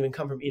 It doesn't even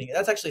come from eating it.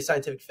 That's actually a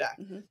scientific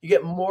fact. You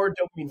get more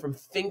dopamine from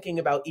thinking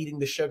about eating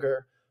the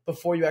sugar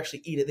before you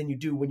actually eat it than you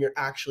do when you're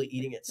actually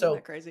eating it. Isn't So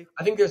that crazy?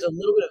 I think there's a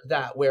little bit of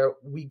that where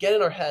we get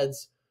in our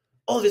heads,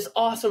 oh, this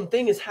awesome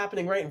thing is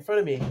happening right in front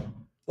of me.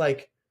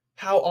 Like,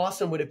 how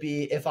awesome would it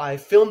be if I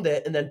filmed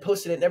it and then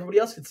posted it and everybody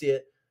else could see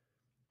it?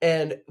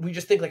 And we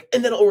just think like,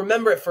 and then I'll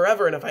remember it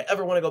forever. And if I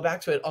ever want to go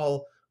back to it,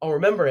 I'll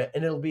remember it,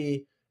 and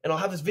and I'll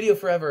have this video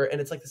forever.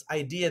 And it's like this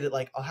idea that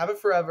like, I'll have it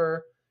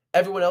forever.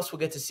 Everyone else will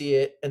get to see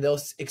it and they'll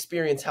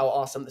experience how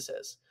awesome this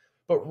is.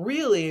 But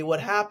really what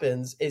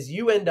happens is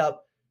you end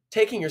up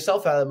taking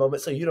yourself out of the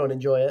moment so you don't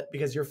enjoy it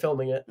because you're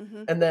filming it.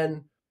 Mm-hmm. And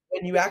then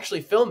when you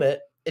actually film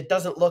it, it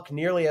doesn't look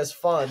nearly as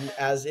fun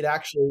as it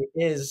actually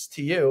is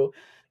to you.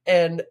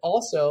 And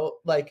also,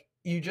 like,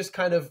 you just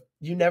kind of,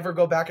 you never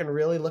go back and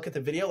really look at the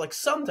video. Like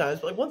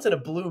sometimes, but like once in a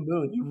blue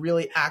moon, you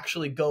really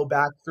actually go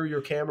back through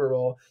your camera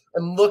roll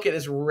and look at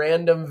this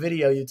random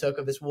video you took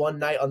of this one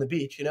night on the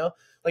beach, you know?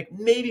 Like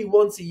maybe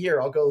once a year,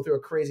 I'll go through a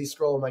crazy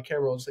scroll on my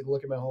camera roll, just like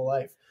look at my whole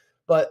life.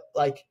 But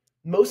like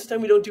most of the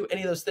time we don't do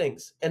any of those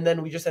things. And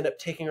then we just end up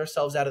taking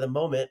ourselves out of the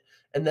moment.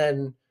 And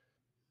then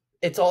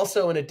it's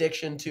also an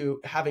addiction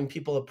to having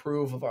people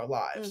approve of our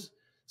lives.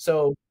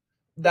 So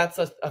that's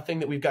a thing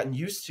that we've gotten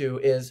used to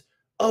is,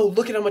 oh,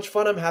 look at how much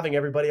fun I'm having,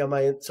 everybody, on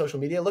my social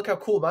media. Look how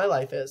cool my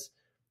life is.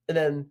 And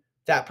then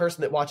that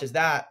person that watches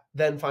that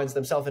then finds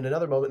themselves in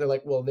another moment. They're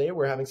like, well, they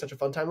were having such a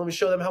fun time. Let me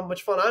show them how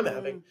much fun I'm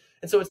having.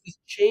 And so it's this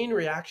chain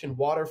reaction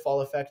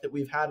waterfall effect that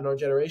we've had in our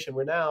generation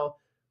where now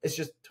it's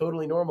just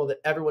totally normal that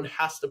everyone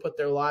has to put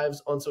their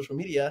lives on social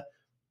media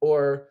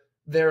or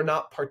they're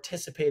not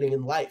participating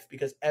in life,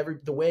 because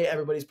the way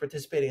everybody's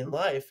participating in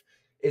life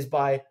is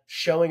by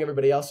showing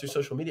everybody else through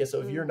social media.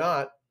 So if you're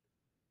not,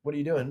 what are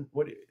you doing?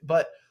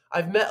 But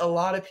I've met a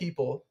lot of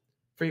people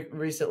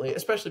recently,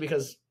 especially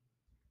because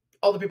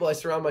all the people I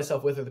surround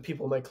myself with are the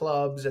people in my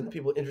clubs and the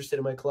people interested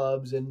in my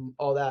clubs and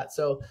all that.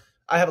 So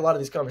I have a lot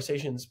of these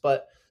conversations,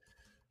 but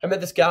I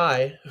met this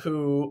guy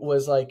who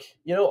was like,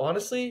 you know,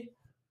 honestly,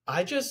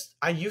 I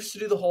used to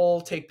do the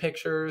whole take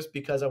pictures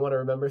because I want to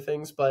remember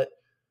things, but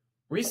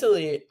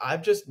recently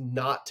I've just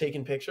not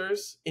taken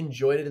pictures,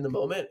 enjoyed it in the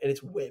moment, and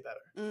it's way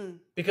better.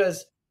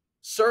 Because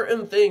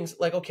certain things,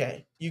 like,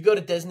 okay, you go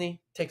to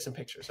Disney, take some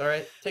pictures, all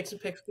right? Take some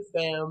pictures with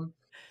fam,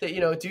 that, you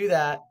know, do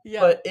that.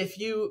 Yeah. But if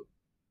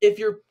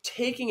you're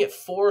taking it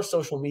for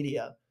social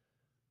media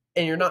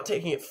and you're not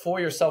taking it for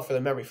yourself for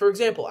the memory. For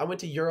example, I went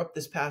to Europe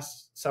this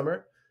past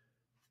summer.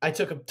 I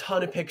took a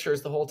ton of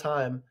pictures the whole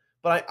time,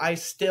 but I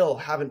still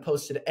haven't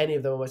posted any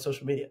of them on my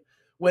social media.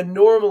 When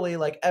normally,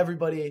 like,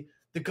 everybody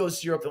that goes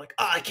to Europe, they're like,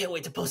 oh, I can't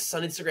wait to post this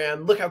on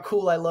Instagram. Look how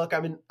cool I look.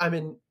 I'm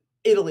in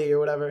Italy or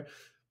whatever.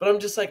 But I'm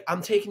just like,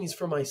 I'm taking these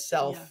for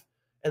myself.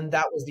 Yeah. And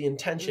that was the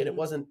intention. It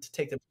wasn't to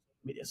take them to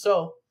social media.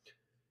 So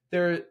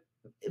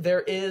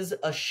there is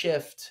a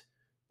shift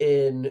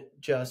in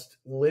just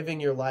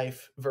living your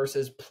life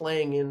versus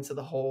playing into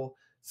the whole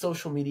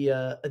social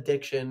media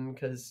addiction.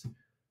 Because,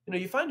 you know,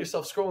 you find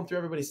yourself scrolling through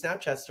everybody's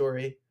Snapchat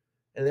story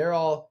and they're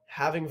all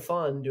having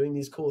fun doing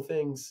these cool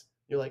things.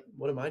 You're like,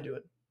 what am I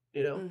doing?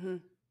 You know?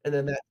 And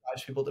then that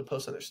drives people to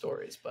post on their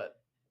stories. But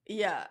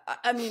yeah,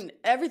 I mean,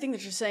 everything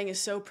that you're saying is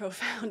so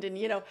profound. And,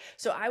 you know,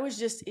 so I was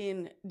just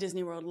in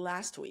Disney World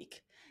last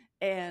week,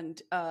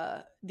 and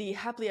the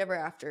Happily Ever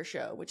After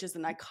show, which is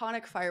an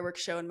iconic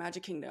fireworks show in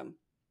Magic Kingdom,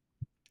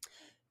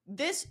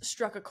 this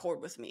struck a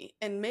chord with me.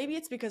 And maybe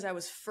it's because I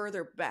was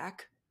further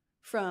back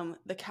from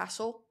the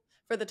castle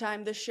for the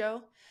time this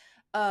show.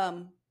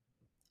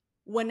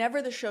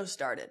 Whenever the show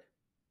started,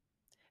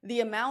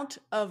 the amount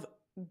of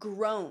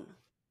grown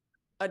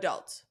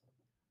adults,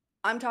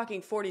 I'm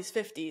talking 40s,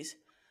 50s,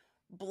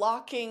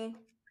 blocking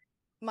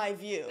my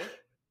view,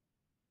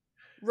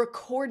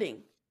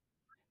 recording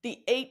the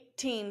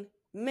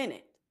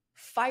 18-minute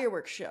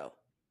fireworks show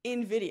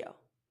in video.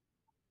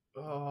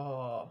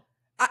 Oh.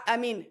 I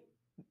mean,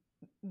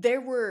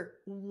 there were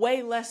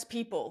way less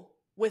people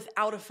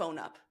without a phone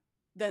up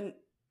than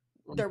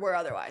there were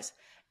otherwise.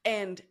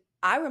 And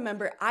I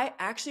remember I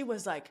actually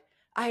was like,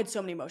 I had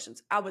so many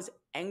emotions. I was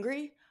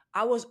angry.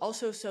 I was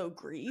also so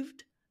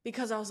grieved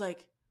because I was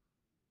like,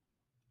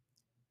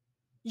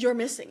 you're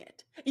missing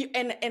it.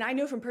 And I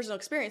know from personal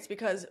experience,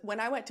 because when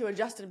I went to a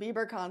Justin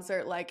Bieber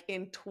concert like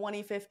in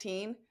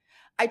 2015,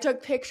 I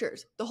took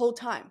pictures the whole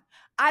time.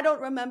 I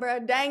don't remember a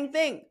dang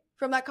thing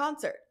from that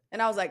concert.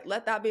 And I was like,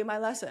 let that be my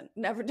lesson.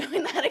 Never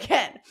doing that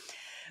again.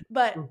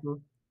 But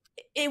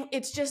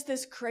it's just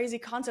this crazy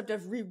concept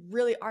of we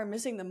really are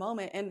missing the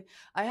moment. And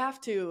I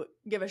have to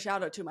give a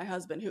shout out to my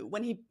husband, who,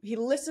 when he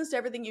listens to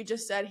everything you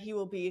just said, he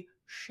will be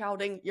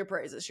shouting your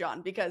praises,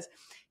 Sean, because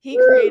he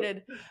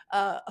created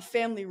a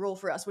family rule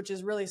for us, which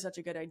is really such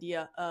a good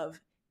idea of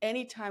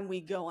anytime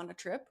we go on a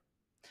trip,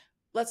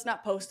 let's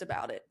not post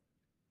about it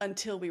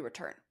until we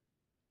return.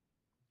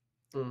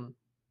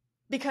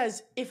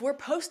 Because if we're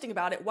posting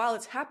about it while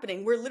it's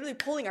happening, we're literally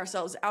pulling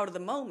ourselves out of the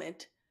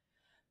moment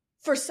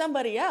for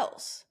somebody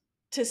else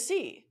to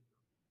see,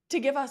 to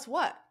give us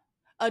what?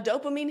 A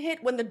dopamine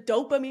hit when the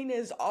dopamine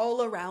is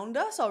all around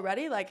us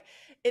already? Like,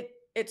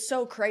 it's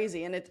so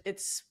crazy. And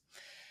it's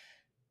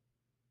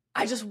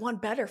I just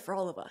want better for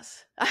all of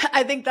us.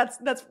 I think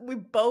that's we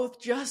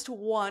both just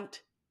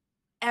want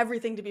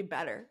everything to be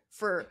better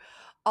for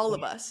all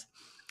of us.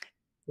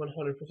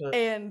 100%.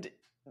 And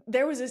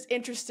there was this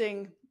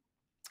interesting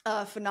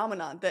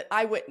phenomenon that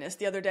I witnessed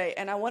the other day,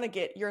 and I want to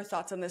get your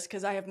thoughts on this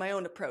because I have my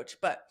own approach.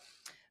 But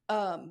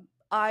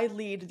I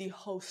lead the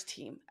host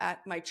team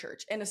at my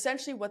church, and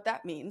essentially what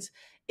that means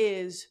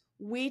is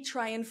we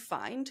try and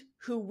find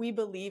who we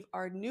believe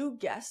are new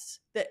guests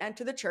that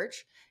enter the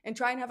church and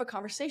try and have a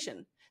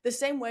conversation. The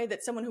same way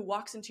that someone who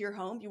walks into your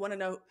home, you want to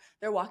know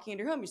they're walking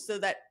into your home so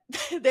that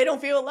they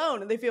don't feel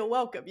alone and they feel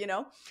welcome, you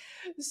know?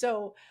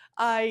 So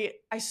I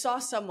saw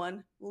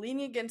someone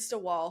leaning against a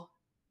wall,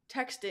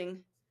 texting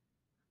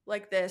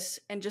like this,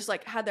 and just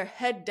like had their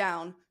head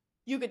down.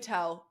 You could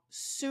tell,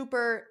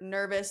 super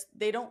nervous.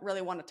 They don't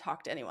really want to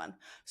talk to anyone.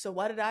 So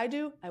what did I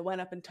do? I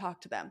went up and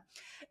talked to them.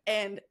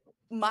 And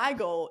my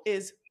goal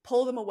is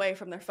pull them away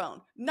from their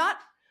phone. Not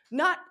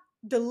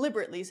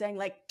deliberately saying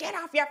like, get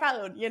off your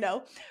phone, you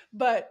know?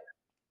 But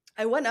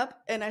I went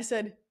up and I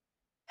said,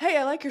 hey,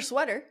 I like your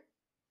sweater.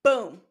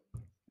 Boom.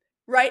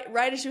 Right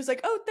as she was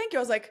like, oh, thank you.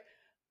 I was like,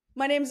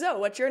 my name's Zoe.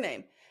 What's your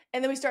name?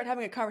 And then we start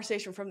having a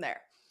conversation from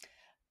there.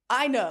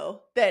 I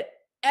know that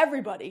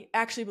everybody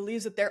actually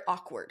believes that they're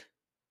awkward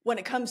when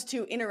it comes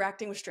to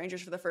interacting with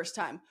strangers for the first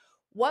time.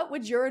 What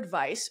would your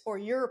advice or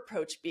your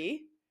approach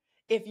be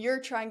if you're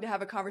trying to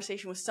have a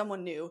conversation with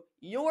someone new?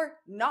 You're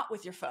not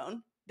with your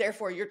phone,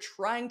 therefore you're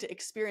trying to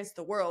experience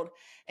the world,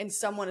 and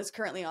someone is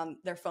currently on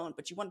their phone,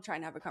 but you want to try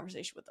and have a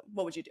conversation with them.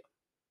 What would you do?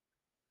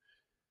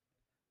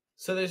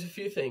 So there's a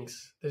few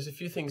things. There's a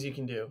few things you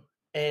can do.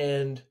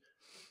 And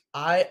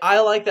I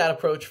like that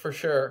approach for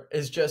sure,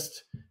 is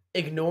just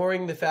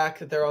ignoring the fact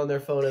that they're on their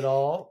phone at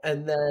all,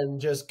 and then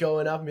just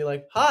going up and be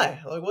like, hi,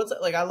 like, what's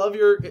that? Like, I love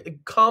your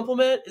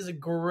compliment is a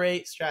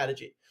great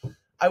strategy.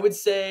 I would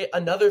say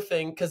another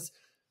thing, because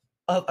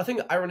I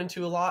think I run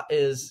into a lot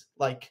is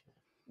like,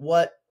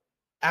 what,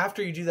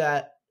 after you do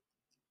that,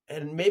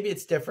 and maybe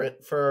it's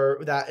different for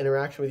that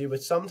interaction with you,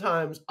 but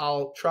sometimes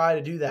I'll try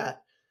to do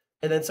that,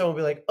 and then someone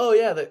will be like, oh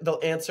yeah,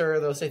 they'll answer,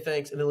 they'll say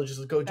thanks, and then they'll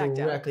just go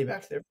directly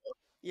back to their phone.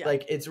 Yeah.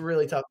 Like, it's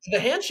really tough. The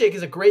handshake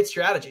is a great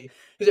strategy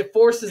because it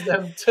forces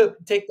them to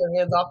take their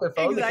hands off their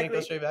phone. Exactly. They can't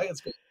go straight back.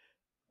 It's great.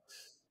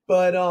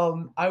 But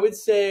I would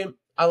say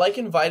I like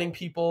inviting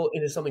people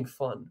into something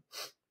fun.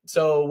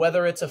 So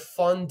whether it's a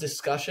fun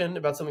discussion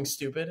about something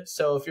stupid.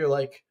 So if you're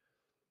like,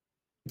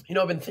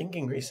 I've been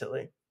thinking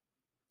recently,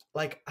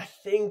 like, I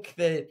think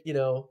that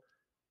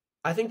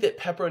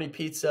pepperoni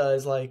pizza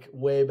is like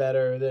way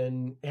better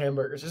than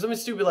hamburgers or something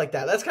stupid like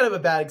that. That's kind of a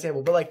bad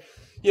example, but like,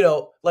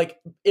 like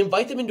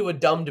invite them into a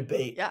dumb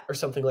debate or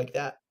something like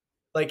that.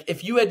 Like,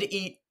 if you had to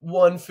eat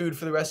one food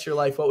for the rest of your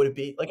life, what would it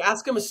be? Like,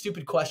 ask them a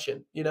stupid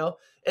question,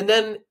 and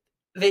then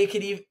they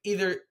could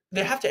either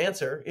they have to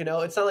answer,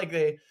 it's not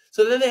like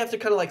so then they have to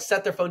kind of like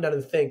set their phone down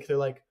and think. They're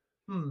like,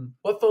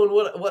 what phone,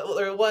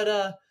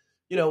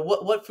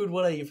 what food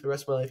would I eat for the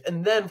rest of my life?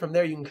 And then from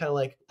there, you can kind of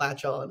like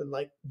latch on and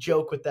like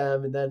joke with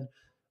them. And then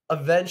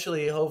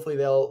eventually, hopefully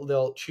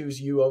they'll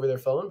choose you over their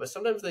phone, but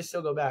sometimes they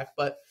still go back.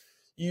 But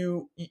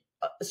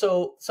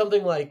so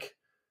something like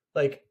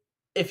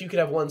if you could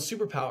have one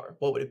superpower,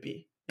 what would it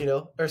be?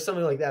 Or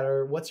something like that.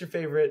 Or what's your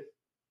favorite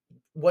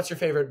blank? What's your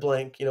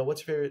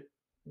favorite?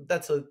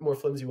 That's a more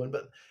flimsy one,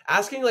 but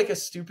asking like a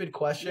stupid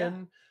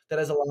question that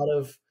has a lot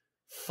of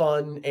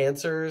fun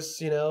answers,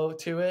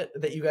 to it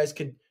that you guys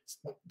could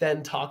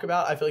then talk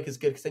about, I feel like is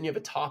good, because then you have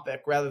a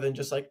topic rather than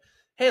just like,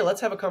 hey,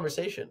 let's have a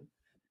conversation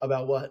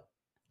about what?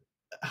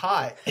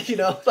 Hi,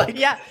 like,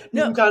 you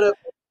kind of,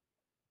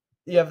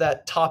 you have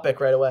that topic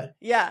right away.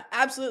 Yeah,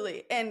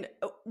 absolutely. And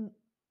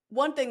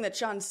one thing that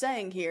Sean's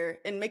saying here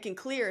and making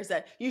clear is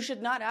that you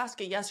should not ask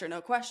a yes or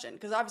no question,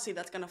 because obviously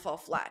that's going to fall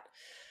flat.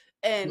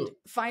 And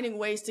finding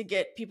ways to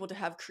get people to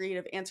have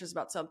creative answers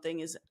about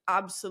something is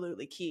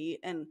absolutely key.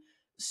 And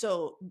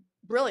so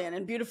brilliant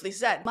and beautifully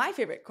said. My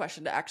favorite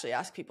question to actually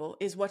ask people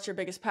is, what's your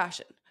biggest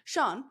passion?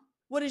 Sean,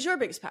 what is your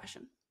biggest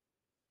passion?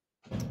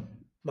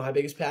 My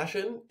biggest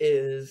passion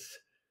is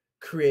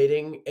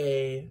creating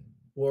a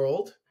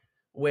world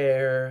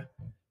where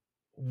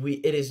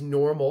it is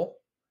normal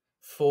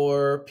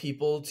for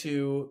people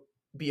to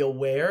be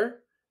aware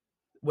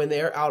when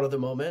they're out of the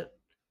moment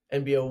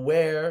and be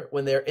aware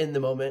when they're in the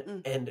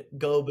moment and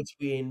go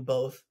between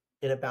both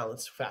in a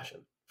balanced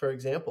fashion. For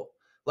example,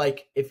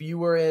 like if you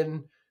were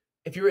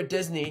at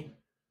Disney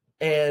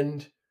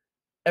and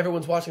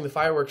everyone's watching the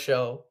fireworks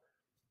show,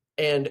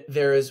 and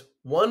there is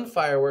one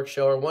fireworks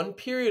show or one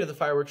period of the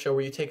fireworks show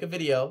where you take a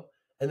video,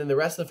 and then the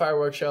rest of the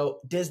fireworks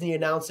show, Disney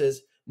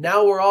announces,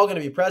 now we're all going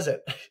to be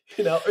present,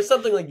 or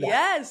something like that.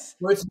 Yes.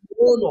 Where it's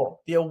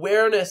normal. The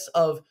awareness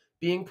of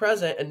being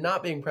present and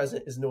not being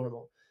present is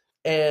normal.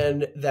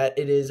 And that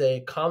it is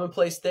a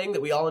commonplace thing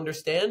that we all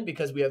understand,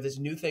 because we have these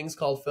new things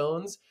called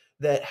phones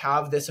that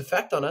have this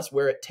effect on us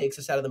where it takes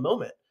us out of the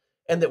moment,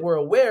 and that we're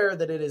aware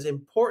that it is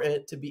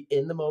important to be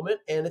in the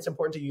moment, and it's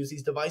important to use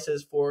these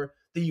devices for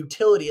the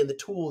utility and the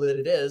tool that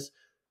it is,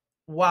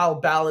 while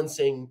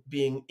balancing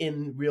being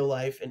in real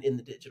life and in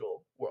the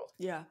digital world.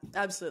 Yeah,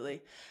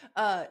 absolutely.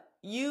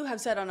 You have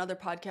said on other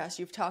podcasts,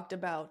 you've talked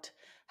about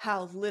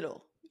how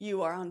little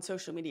you are on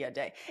social media a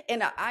day.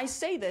 And I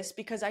say this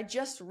because I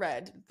just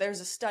read there's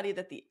a study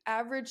that the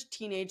average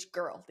teenage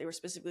girl, they were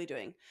specifically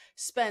doing,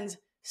 spends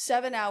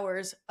 7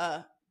 hours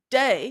a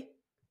day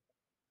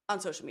on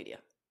social media.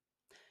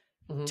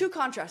 Hmm. To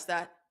contrast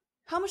that,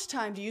 how much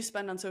time do you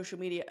spend on social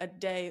media a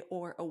day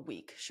or a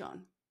week,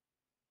 Sean?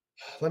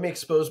 Let me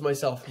expose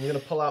myself. I'm going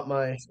to pull out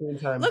my screen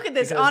time Look at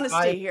this because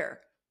honesty here.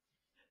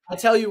 I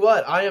tell you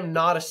what, I am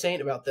not a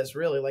saint about this,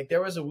 really. Like,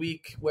 there was a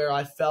week where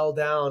I fell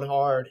down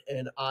hard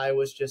and I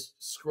was just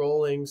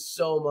scrolling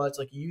so much.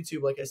 Like,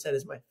 YouTube, like I said,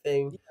 is my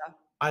thing. Yeah.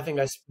 I think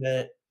I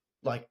spent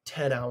like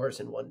 10 hours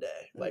in one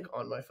day, like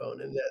on my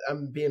phone. And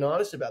I'm being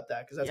honest about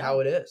that because that's Yeah. how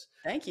it is.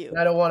 Thank you. And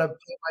I don't want to put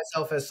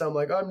myself as some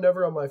like, I'm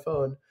never on my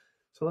phone.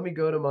 So let me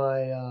go to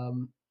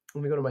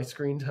my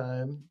screen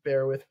time.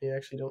 Bear with me.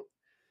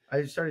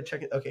 I started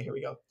checking. Okay, here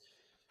we go.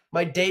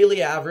 My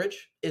daily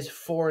average is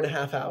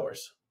 4.5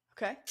 hours.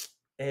 Okay.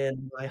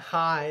 And my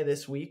high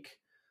this week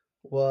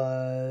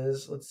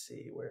was, let's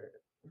see, where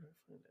did I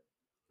find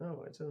it?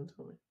 Oh, it doesn't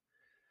tell me.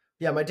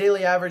 Yeah, my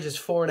daily average is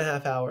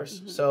 4.5 hours.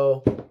 Mm-hmm.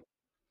 So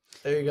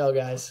there you go,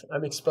 guys.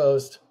 I'm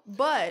exposed.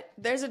 But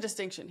there's a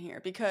distinction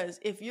here because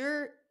if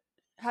you're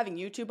having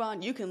YouTube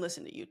on, you can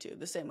listen to YouTube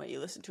the same way you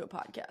listen to a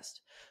podcast.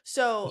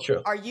 So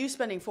True. are you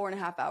spending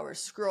 4.5 hours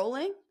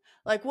scrolling?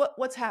 Like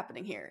what's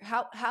happening here?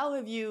 How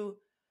have you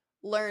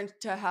learned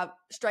to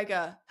strike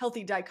a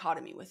healthy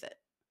dichotomy with it?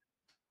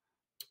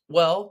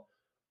 Well,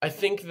 I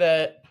think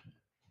that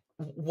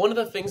one of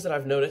the things that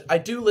I've noticed, I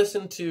do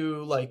listen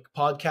to like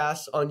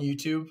podcasts on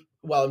YouTube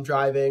while I'm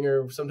driving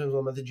or sometimes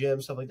when I'm at the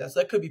gym, stuff like that. So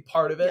that could be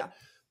part of it. Yeah.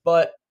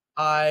 But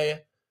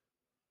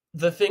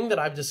the thing that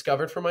I've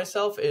discovered for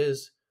myself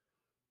is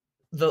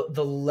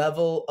the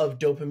level of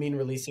dopamine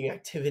releasing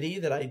activity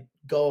that I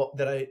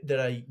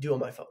do on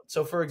my phone.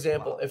 So for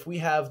example, if we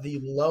have the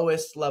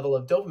lowest level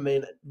of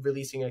dopamine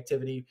releasing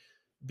activity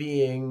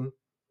being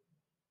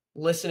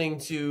listening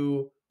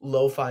to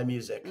lo-fi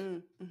music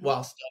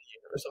while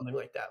studying or something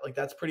like that. Like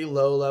that's pretty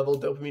low level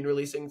dopamine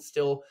releasing,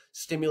 still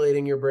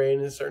stimulating your brain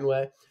in a certain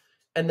way.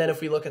 And then if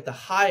we look at the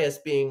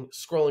highest being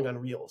scrolling on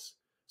Reels.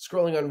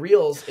 Scrolling on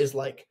Reels is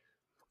like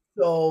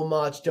so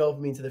much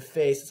dopamine to the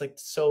face. It's like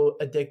so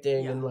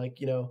addicting and like,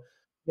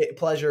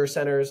 pleasure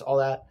centers, all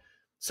that.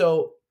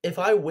 So if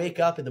I wake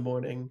up in the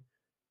morning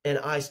and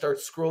I start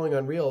scrolling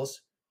on Reels,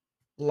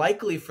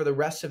 likely for the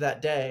rest of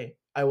that day,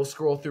 I will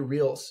scroll through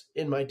Reels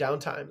in my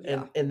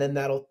downtime and then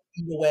that'll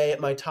eat away at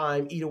my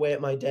time, eat away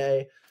at my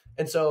day.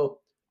 And so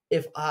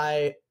if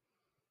I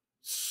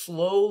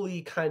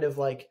slowly kind of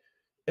like,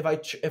 if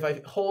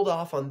I hold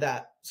off on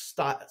that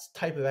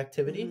type of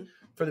activity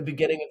for the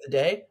beginning of the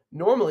day,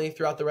 normally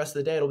throughout the rest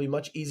of the day, it'll be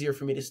much easier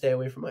for me to stay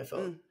away from my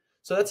phone.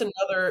 So that's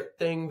another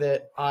thing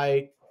that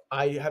I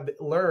have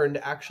learned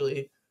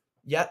actually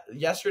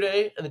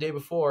yesterday and the day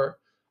before,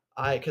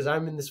 because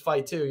I'm in this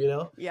fight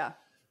too, Yeah.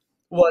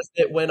 was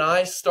that when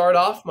I start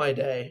off my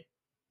day,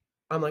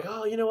 I'm like,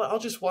 oh, you know what? I'll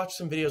just watch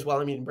some videos while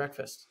I'm eating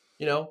breakfast.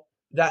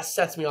 That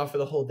sets me off for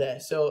the whole day.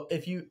 So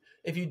if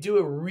you do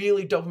a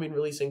really dopamine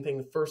releasing thing,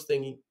 the first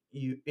thing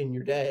you in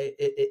your day,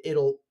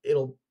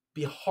 it'll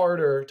be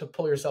harder to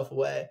pull yourself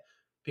away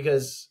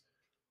because,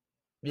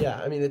 yeah,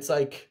 I mean, it's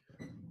like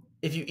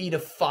if you eat a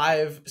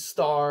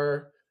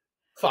 5-star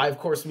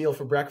 5-course meal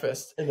for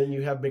breakfast and then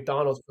you have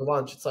McDonald's for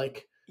lunch, it's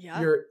like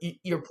your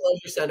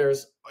pleasure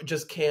centers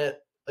just can't,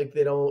 like,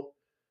 they don't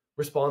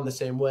respond the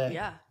same way.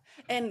 Yeah.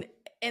 And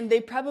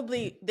they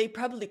probably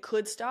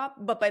could stop,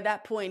 but by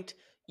that point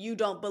you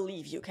don't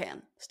believe you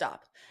can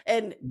stop.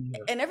 And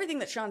everything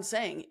that Sean's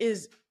saying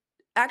is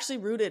actually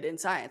rooted in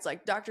science.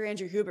 Like Dr.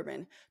 Andrew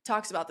Huberman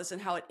talks about this and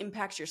how it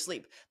impacts your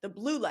sleep. The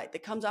blue light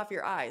that comes off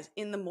your eyes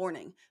in the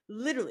morning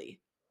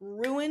literally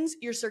ruins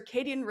your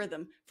circadian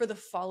rhythm for the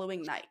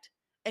following night.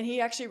 And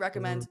he actually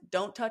recommends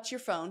don't touch your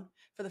phone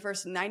for the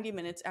first 90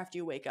 minutes after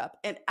you wake up.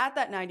 And at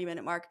that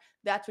 90-minute mark,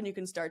 that's when you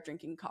can start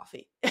drinking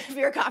coffee. If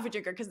you're a coffee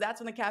drinker, because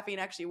that's when the caffeine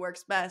actually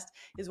works best,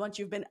 is once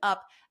you've been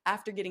up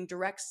after getting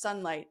direct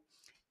sunlight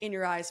in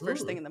your eyes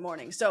first thing in the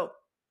morning. So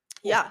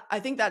yeah,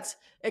 I think that's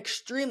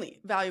extremely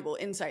valuable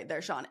insight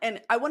there, Sean. And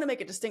I want to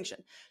make a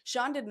distinction.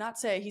 Sean did not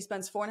say he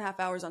spends 4.5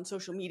 hours on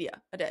social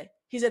media a day.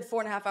 He said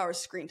 4.5 hours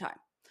screen time.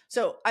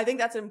 So I think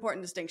that's an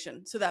important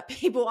distinction so that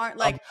people aren't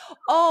like,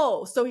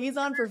 oh, so he's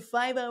on for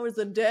 5 hours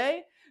a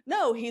day?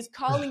 No, he's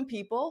calling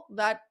people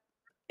that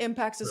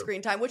impacts the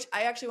screen time, which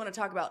I actually want to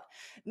talk about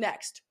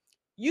next.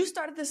 You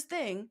started this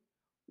thing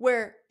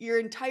where your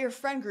entire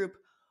friend group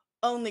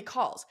only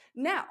calls.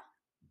 Now,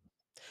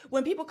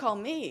 when people call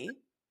me,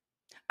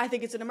 I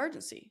think it's an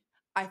emergency.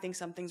 I think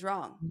something's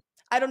wrong.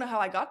 I don't know how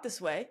I got this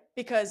way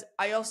because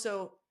I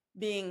also,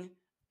 being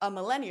a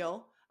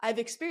millennial, I've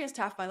experienced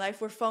half my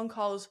life where phone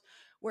calls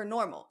were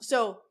normal.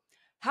 So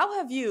how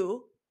have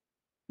you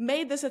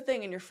made this a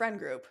thing in your friend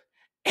group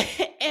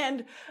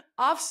and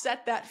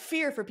offset that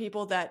fear for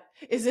people that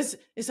is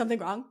something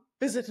wrong?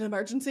 Is it an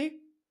emergency?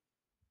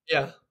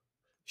 Yeah.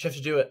 You have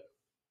to do it.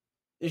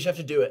 You just have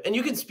to do it. And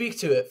you can speak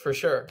to it for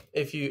sure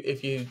if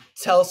you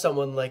tell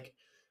someone, like,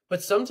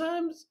 but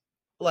sometimes,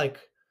 like,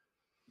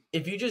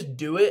 if you just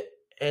do it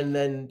and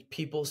then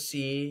people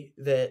see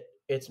that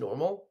it's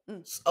normal,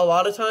 a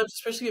lot of times,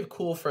 especially if you have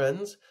cool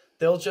friends,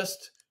 they'll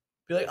just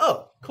be like,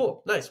 oh,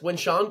 cool, nice. When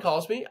Sean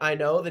calls me, I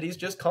know that he's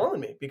just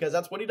calling me because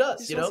that's what he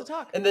does, He just wants to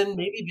talk. And then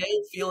maybe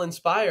they feel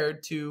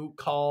inspired to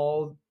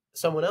call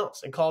someone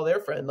else and call their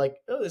friend, like,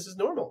 oh, this is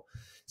normal.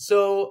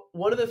 So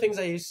one of the things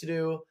I used to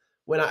do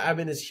when I'm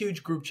in this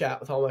huge group chat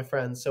with all my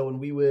friends, so when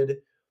we would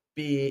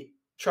be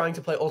trying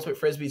to play Ultimate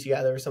Frisbee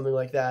together or something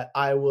like that,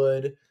 I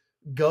would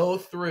go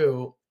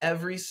through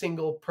every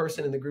single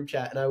person in the group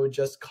chat and I would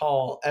just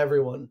call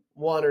everyone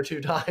 1 or 2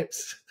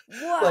 times.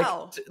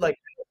 Wow. like,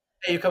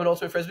 hey, you coming to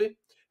Ultimate Frisbee?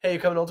 Hey, you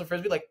coming to Ultimate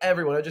Frisbee? Like,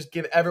 everyone. I just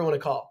give everyone a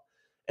call.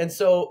 And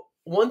so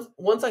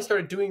once I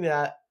started doing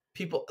that,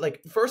 people,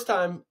 like, first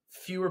time,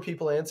 fewer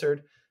people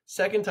answered.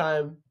 Second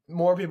time,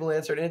 more people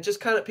answered. And it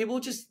just kind of, people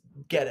just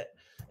get it.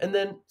 And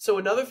then, so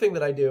another thing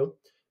that I do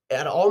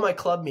at all my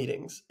club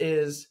meetings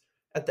is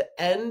at the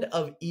end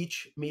of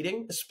each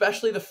meeting,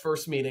 especially the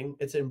first meeting,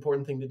 it's an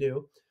important thing to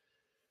do,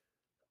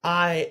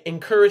 I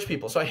encourage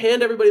people. So I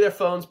hand everybody their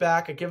phones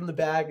back. I give them the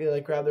bag. They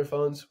like grab their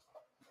phones.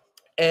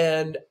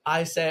 And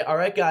I say, all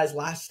right, guys,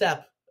 last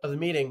step of the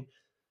meeting.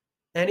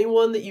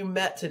 Anyone that you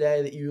met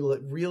today that you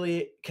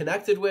really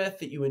connected with,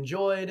 that you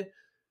enjoyed,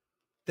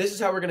 this is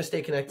how we're going to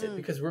stay connected.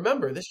 Because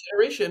remember, this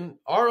generation,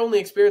 our only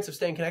experience of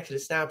staying connected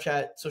is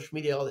Snapchat, social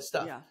media, all this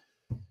stuff. Yeah.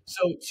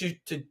 So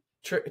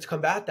to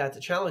combat that, to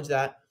challenge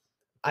that,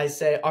 I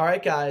say, all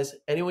right, guys,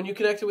 anyone you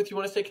connected with, you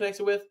want to stay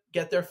connected with,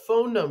 get their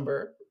phone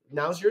number.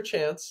 Now's your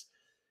chance.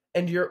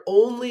 And you're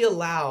only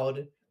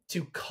allowed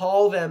to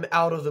call them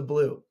out of the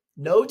blue.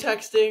 No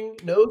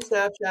texting, no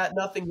Snapchat,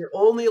 nothing. You're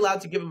only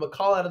allowed to give them a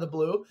call out of the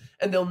blue,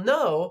 and they'll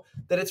know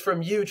that it's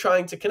from you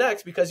trying to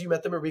connect because you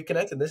met them at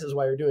Reconnect, and this is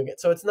why you're doing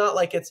it. So it's not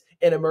like it's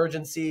an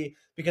emergency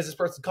because this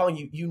person's calling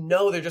you. You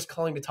know they're just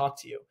calling to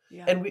talk to you.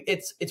 Yeah. And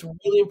it's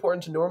really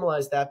important to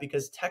normalize that,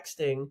 because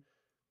texting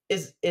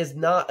is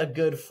not a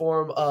good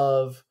form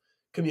of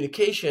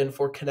communication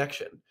for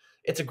connection.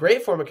 It's a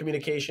great form of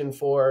communication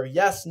for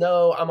yes,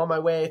 no, I'm on my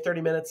way, 30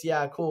 minutes,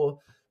 yeah,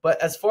 cool. But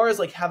as far as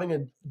like having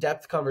a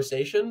depth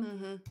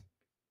conversation,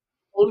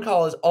 phone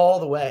call is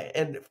all the way.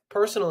 And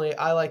personally,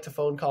 I like to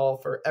phone call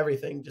for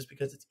everything just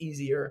because it's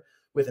easier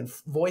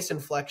with voice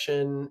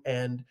inflection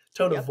and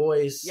tone of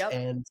voice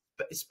and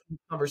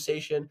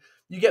conversation.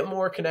 You get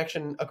more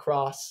connection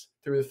across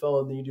through the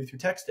phone than you do through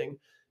texting.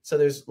 So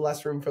there's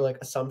less room for like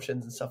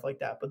assumptions and stuff like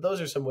that. But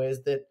those are some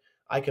ways that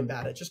I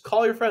combat it. Just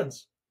call your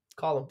friends.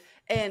 Call them.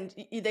 And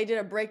they did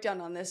a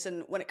breakdown on this.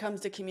 And when it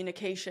comes to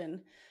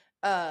communication,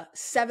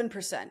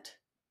 7%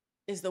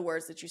 is the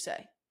words that you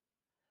say.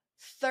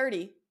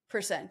 30%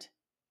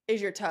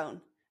 is your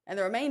tone. And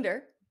the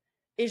remainder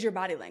is your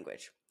body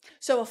language.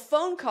 So a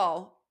phone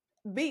call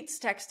beats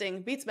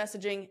texting, beats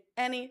messaging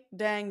any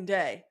dang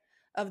day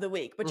of the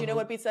week. But you know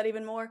what beats that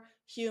even more?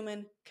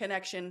 Human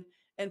connection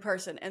in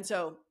person. And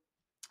so,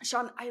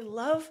 Sean, I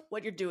love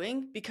what you're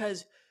doing,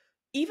 because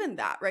even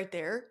that right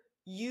there,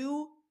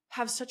 you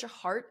have such a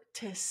heart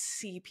to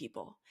see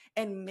people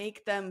and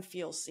make them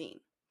feel seen.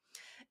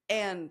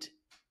 And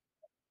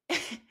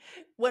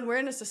when we're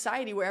in a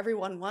society where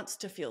everyone wants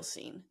to feel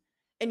seen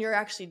and you're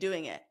actually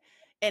doing it,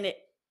 and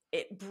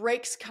it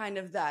breaks kind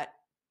of that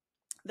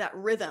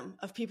rhythm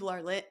of people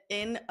are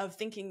in of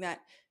thinking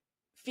that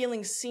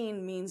feeling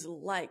seen means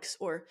likes,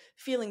 or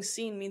feeling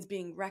seen means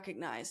being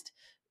recognized.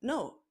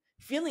 No,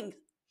 feeling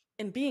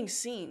and being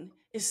seen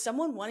is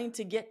someone wanting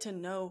to get to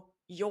know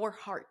your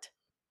heart.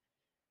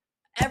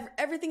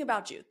 Everything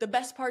about you, the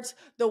best parts,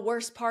 the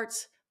worst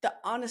parts, the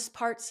honest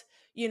parts,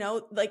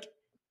 like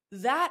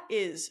that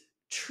is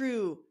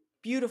true,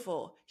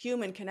 beautiful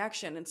human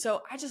connection. And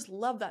so I just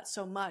love that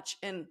so much.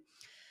 And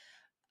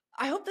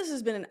I hope this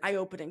has been an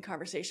eye-opening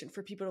conversation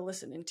for people to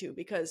listen into,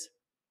 because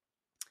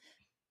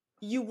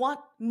you want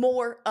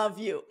more of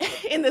you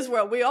in this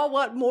world. We all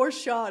want more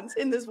Seans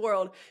in this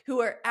world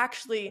who are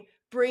actually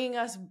bringing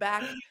us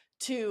back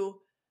to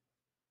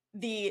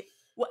the,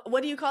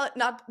 what do you call it?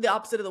 Not the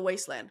opposite of the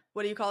wasteland.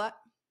 What do you call that?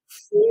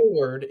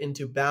 Forward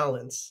into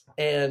balance,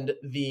 and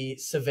the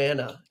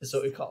savannah is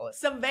what we call it.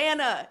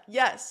 Savannah,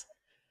 yes.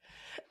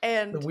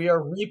 And we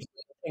are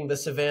replanting the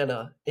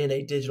savannah in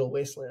a digital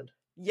wasteland.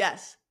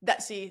 Yes,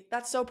 that's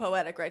so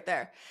poetic right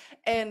there.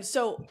 And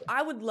so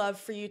I would love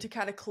for you to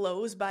kind of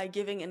close by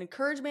giving an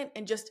encouragement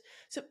and just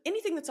so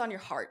anything that's on your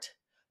heart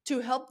to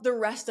help the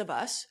rest of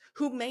us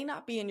who may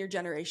not be in your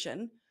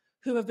generation,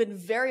 who have been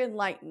very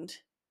enlightened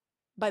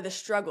by the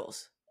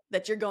struggles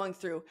that you're going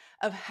through,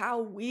 of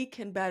how we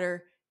can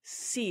better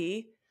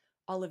see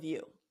all of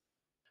you.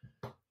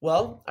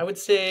 Well, I would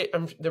say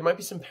there might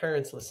be some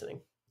parents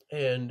listening,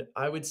 and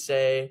I would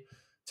say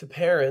to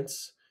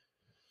parents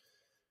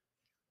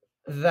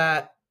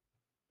that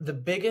the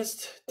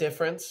biggest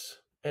difference,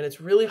 and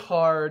it's really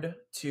hard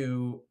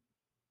to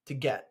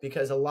get,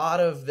 because a lot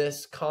of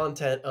this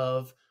content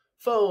of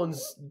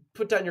phones,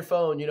 put down your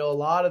phone, a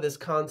lot of this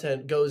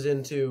content goes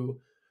into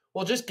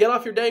well, just get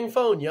off your dang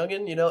phone,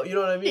 youngin. You know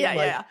what I mean? Yeah,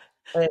 Like, yeah.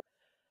 and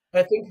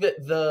I think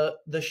that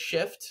the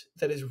shift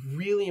that is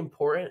really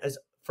important as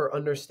for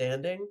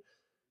understanding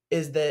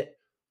is that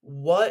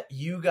what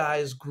you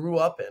guys grew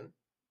up in,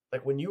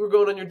 like when you were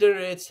going on your dinner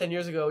dates 10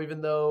 years ago,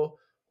 even though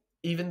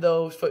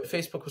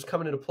Facebook was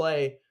coming into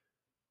play,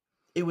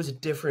 it was a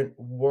different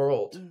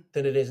world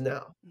than it is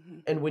now. Mm-hmm.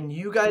 And when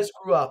you guys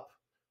grew up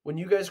and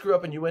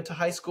you went to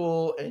high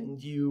school and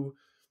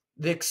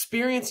the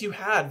experience you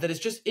had that is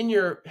just in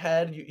your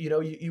head,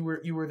 you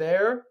were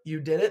there, you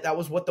did it, that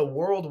was what the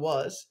world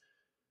was.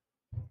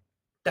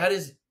 That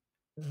is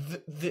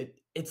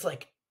it's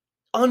like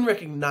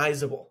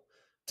unrecognizable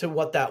to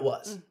what that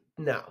was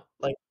now.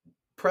 Like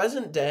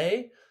present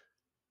day,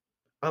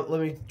 let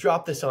me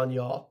drop this on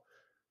y'all.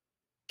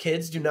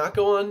 Kids do not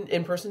go on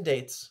in-person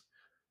dates.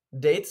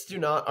 Dates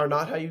are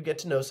not how you get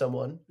to know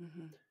someone.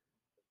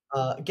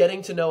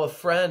 Getting to know a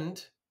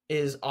friend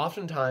is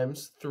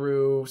oftentimes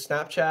through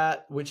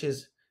Snapchat, which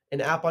is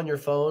an app on your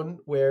phone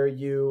where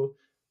you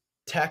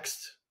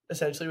text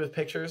essentially with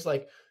pictures.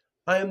 Like,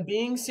 I am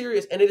being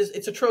serious, and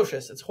it's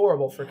atrocious. It's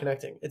horrible for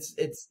connecting.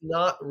 It's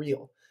not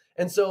real.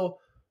 And so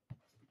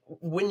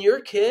when you're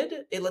a kid,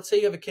 let's say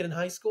you have a kid in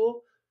high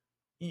school,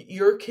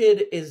 your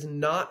kid is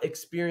not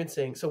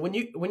experiencing. So when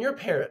you're a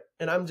parent,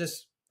 and I'm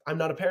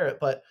not a parent,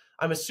 but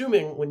I'm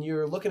assuming when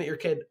you're looking at your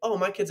kid, oh,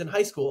 my kid's in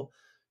high school,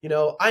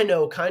 I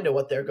know kind of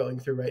what they're going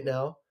through right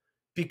now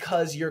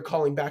because you're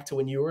calling back to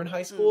when you were in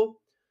high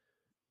school.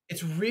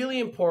 It's really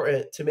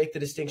important to make the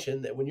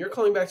distinction that when you're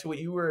calling back to what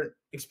you were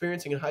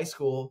experiencing in high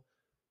school,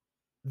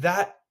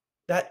 that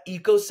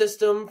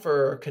ecosystem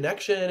for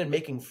connection and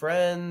making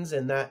friends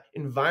and that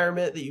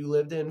environment that you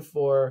lived in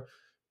for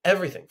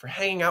everything, for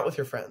hanging out with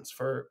your friends,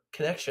 for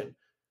connection,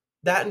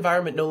 that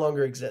environment no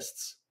longer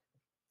exists.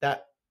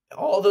 That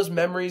all those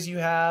memories you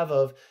have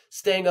of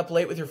staying up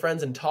late with your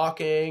friends and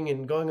talking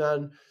and going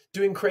on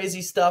doing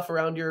crazy stuff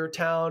around your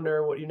town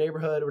or your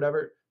neighborhood or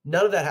whatever,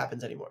 none of that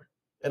happens anymore.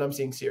 And I'm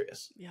being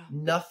serious. Yeah.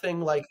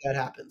 Nothing like that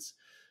happens.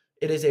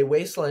 It is a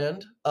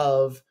wasteland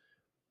of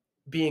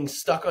being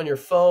stuck on your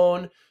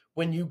phone.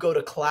 When you go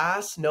to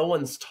class, no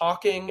one's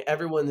talking.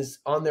 Everyone is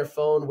on their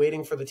phone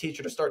waiting for the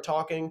teacher to start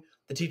talking.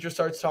 The teacher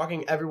starts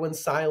talking. Everyone's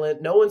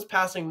silent. No one's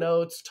passing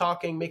notes,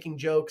 talking, making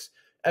jokes.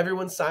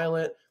 Everyone's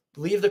silent.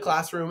 Leave the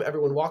classroom.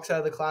 Everyone walks out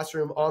of the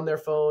classroom on their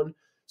phone.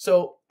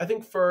 So I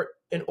think for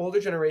an older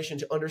generation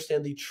to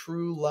understand the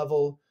true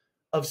level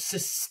of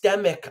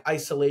systemic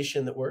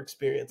isolation that we're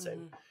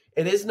experiencing,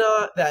 it is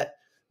not that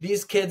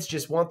these kids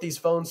just want these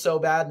phones so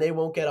bad and they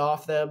won't get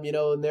off them,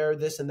 and they're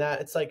this and that.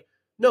 It's like,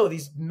 no,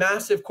 these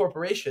massive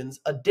corporations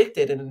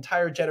addicted an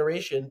entire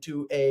generation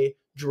to a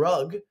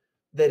drug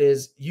that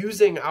is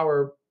using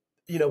our,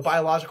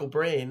 biological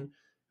brain.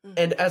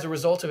 And as a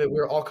result of it,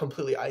 we're all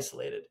completely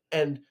isolated.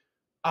 And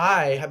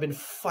I have been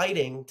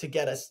fighting to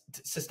get us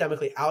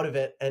systemically out of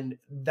it. And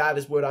that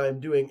is what I'm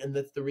doing. And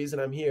that's the reason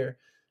I'm here,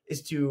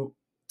 is to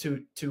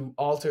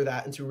alter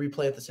that and to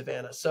replant the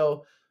savannah.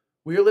 So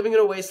we are living in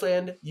a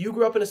wasteland. You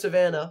grew up in a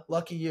savannah,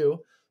 lucky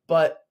you,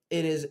 but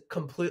it is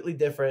completely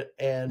different.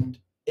 And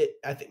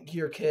I think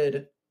your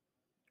kid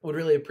would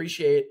really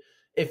appreciate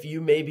if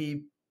you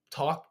maybe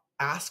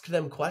ask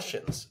them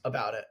questions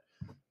about it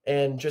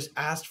and just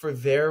ask for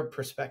their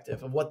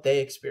perspective of what they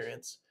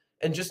experience,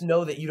 and just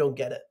know that you don't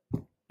get it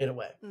in a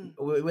way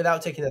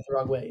without taking that the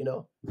wrong way,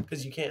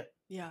 because you can't.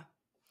 Yeah.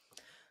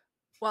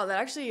 Well, that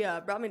actually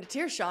brought me to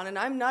tears, Sean, and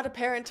I'm not a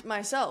parent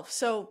myself.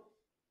 So,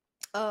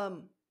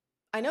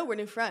 I know we're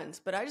new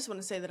friends, but I just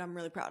want to say that I'm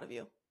really proud of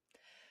you.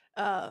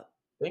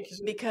 Thank you.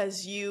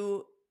 Because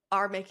you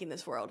are making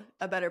this world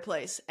a better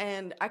place.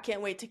 And I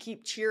can't wait to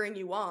keep cheering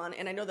you on.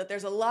 And I know that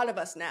there's a lot of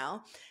us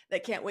now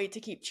that can't wait to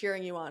keep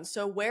cheering you on.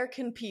 So where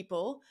can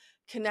people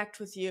connect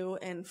with you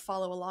and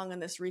follow along on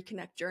this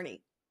Reconnect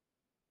journey?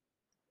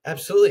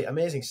 Absolutely.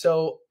 Amazing.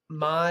 So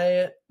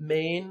my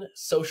main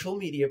social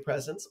media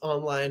presence,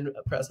 online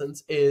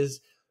presence,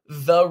 is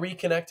the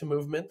Reconnect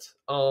Movement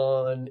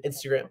on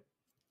Instagram.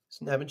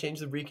 I haven't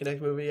changed the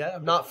Reconnect Movement yet.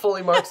 I'm not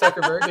fully Mark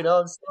Zuckerberg,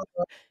 I'm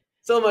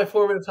still in my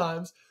formative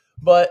times,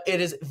 but it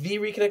is the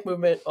Reconnect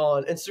Movement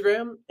on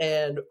Instagram.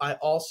 And I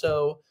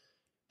also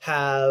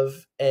have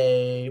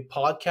a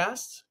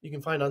podcast you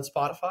can find on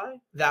Spotify.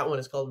 That one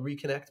is called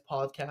Reconnect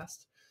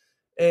Podcast.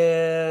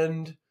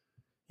 And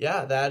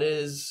yeah,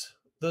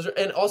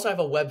 and also I have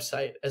a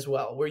website as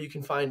well where you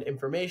can find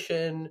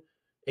information,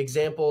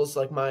 examples,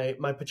 like my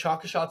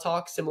Pachakasha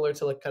talk, similar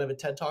to like kind of a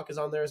TED talk, is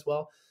on there as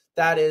well.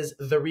 That is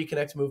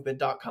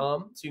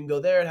thereconnectmovement.com. So you can go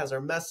there. It has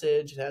our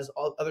message. It has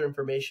all other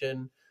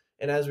information.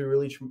 And as we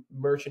release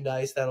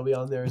merchandise, that'll be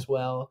on there as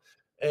well.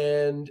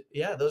 And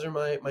yeah, those are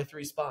my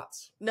 3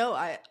 spots. No,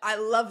 I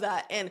love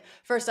that. And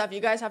first off, you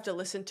guys have to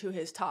listen to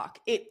his talk.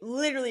 It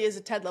literally is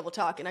a TED level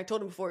talk. And I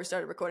told him before we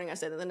started recording, I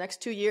said, in the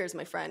next 2 years,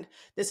 my friend,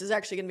 this is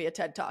actually going to be a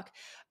TED talk.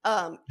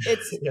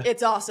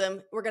 It's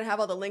awesome. We're going to have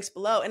all the links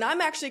below. And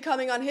I'm actually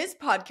coming on his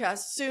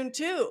podcast soon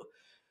too.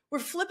 We're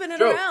flipping it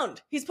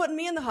around. He's putting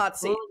me in the hot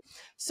seat.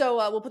 So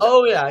we'll put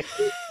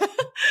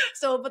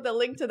So we'll put the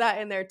link to that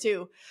in there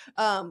too.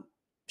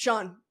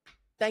 Sean,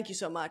 thank you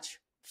so much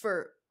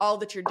for all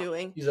that you're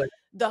doing, He's like,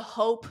 the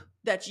hope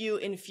that you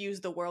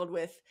infuse the world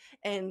with,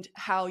 and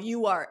how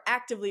you are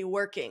actively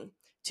working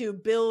to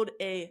build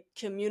a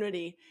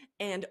community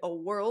and a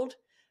world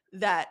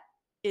that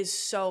is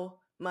so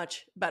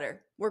much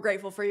better. We're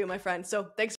grateful for you, my friend. So thanks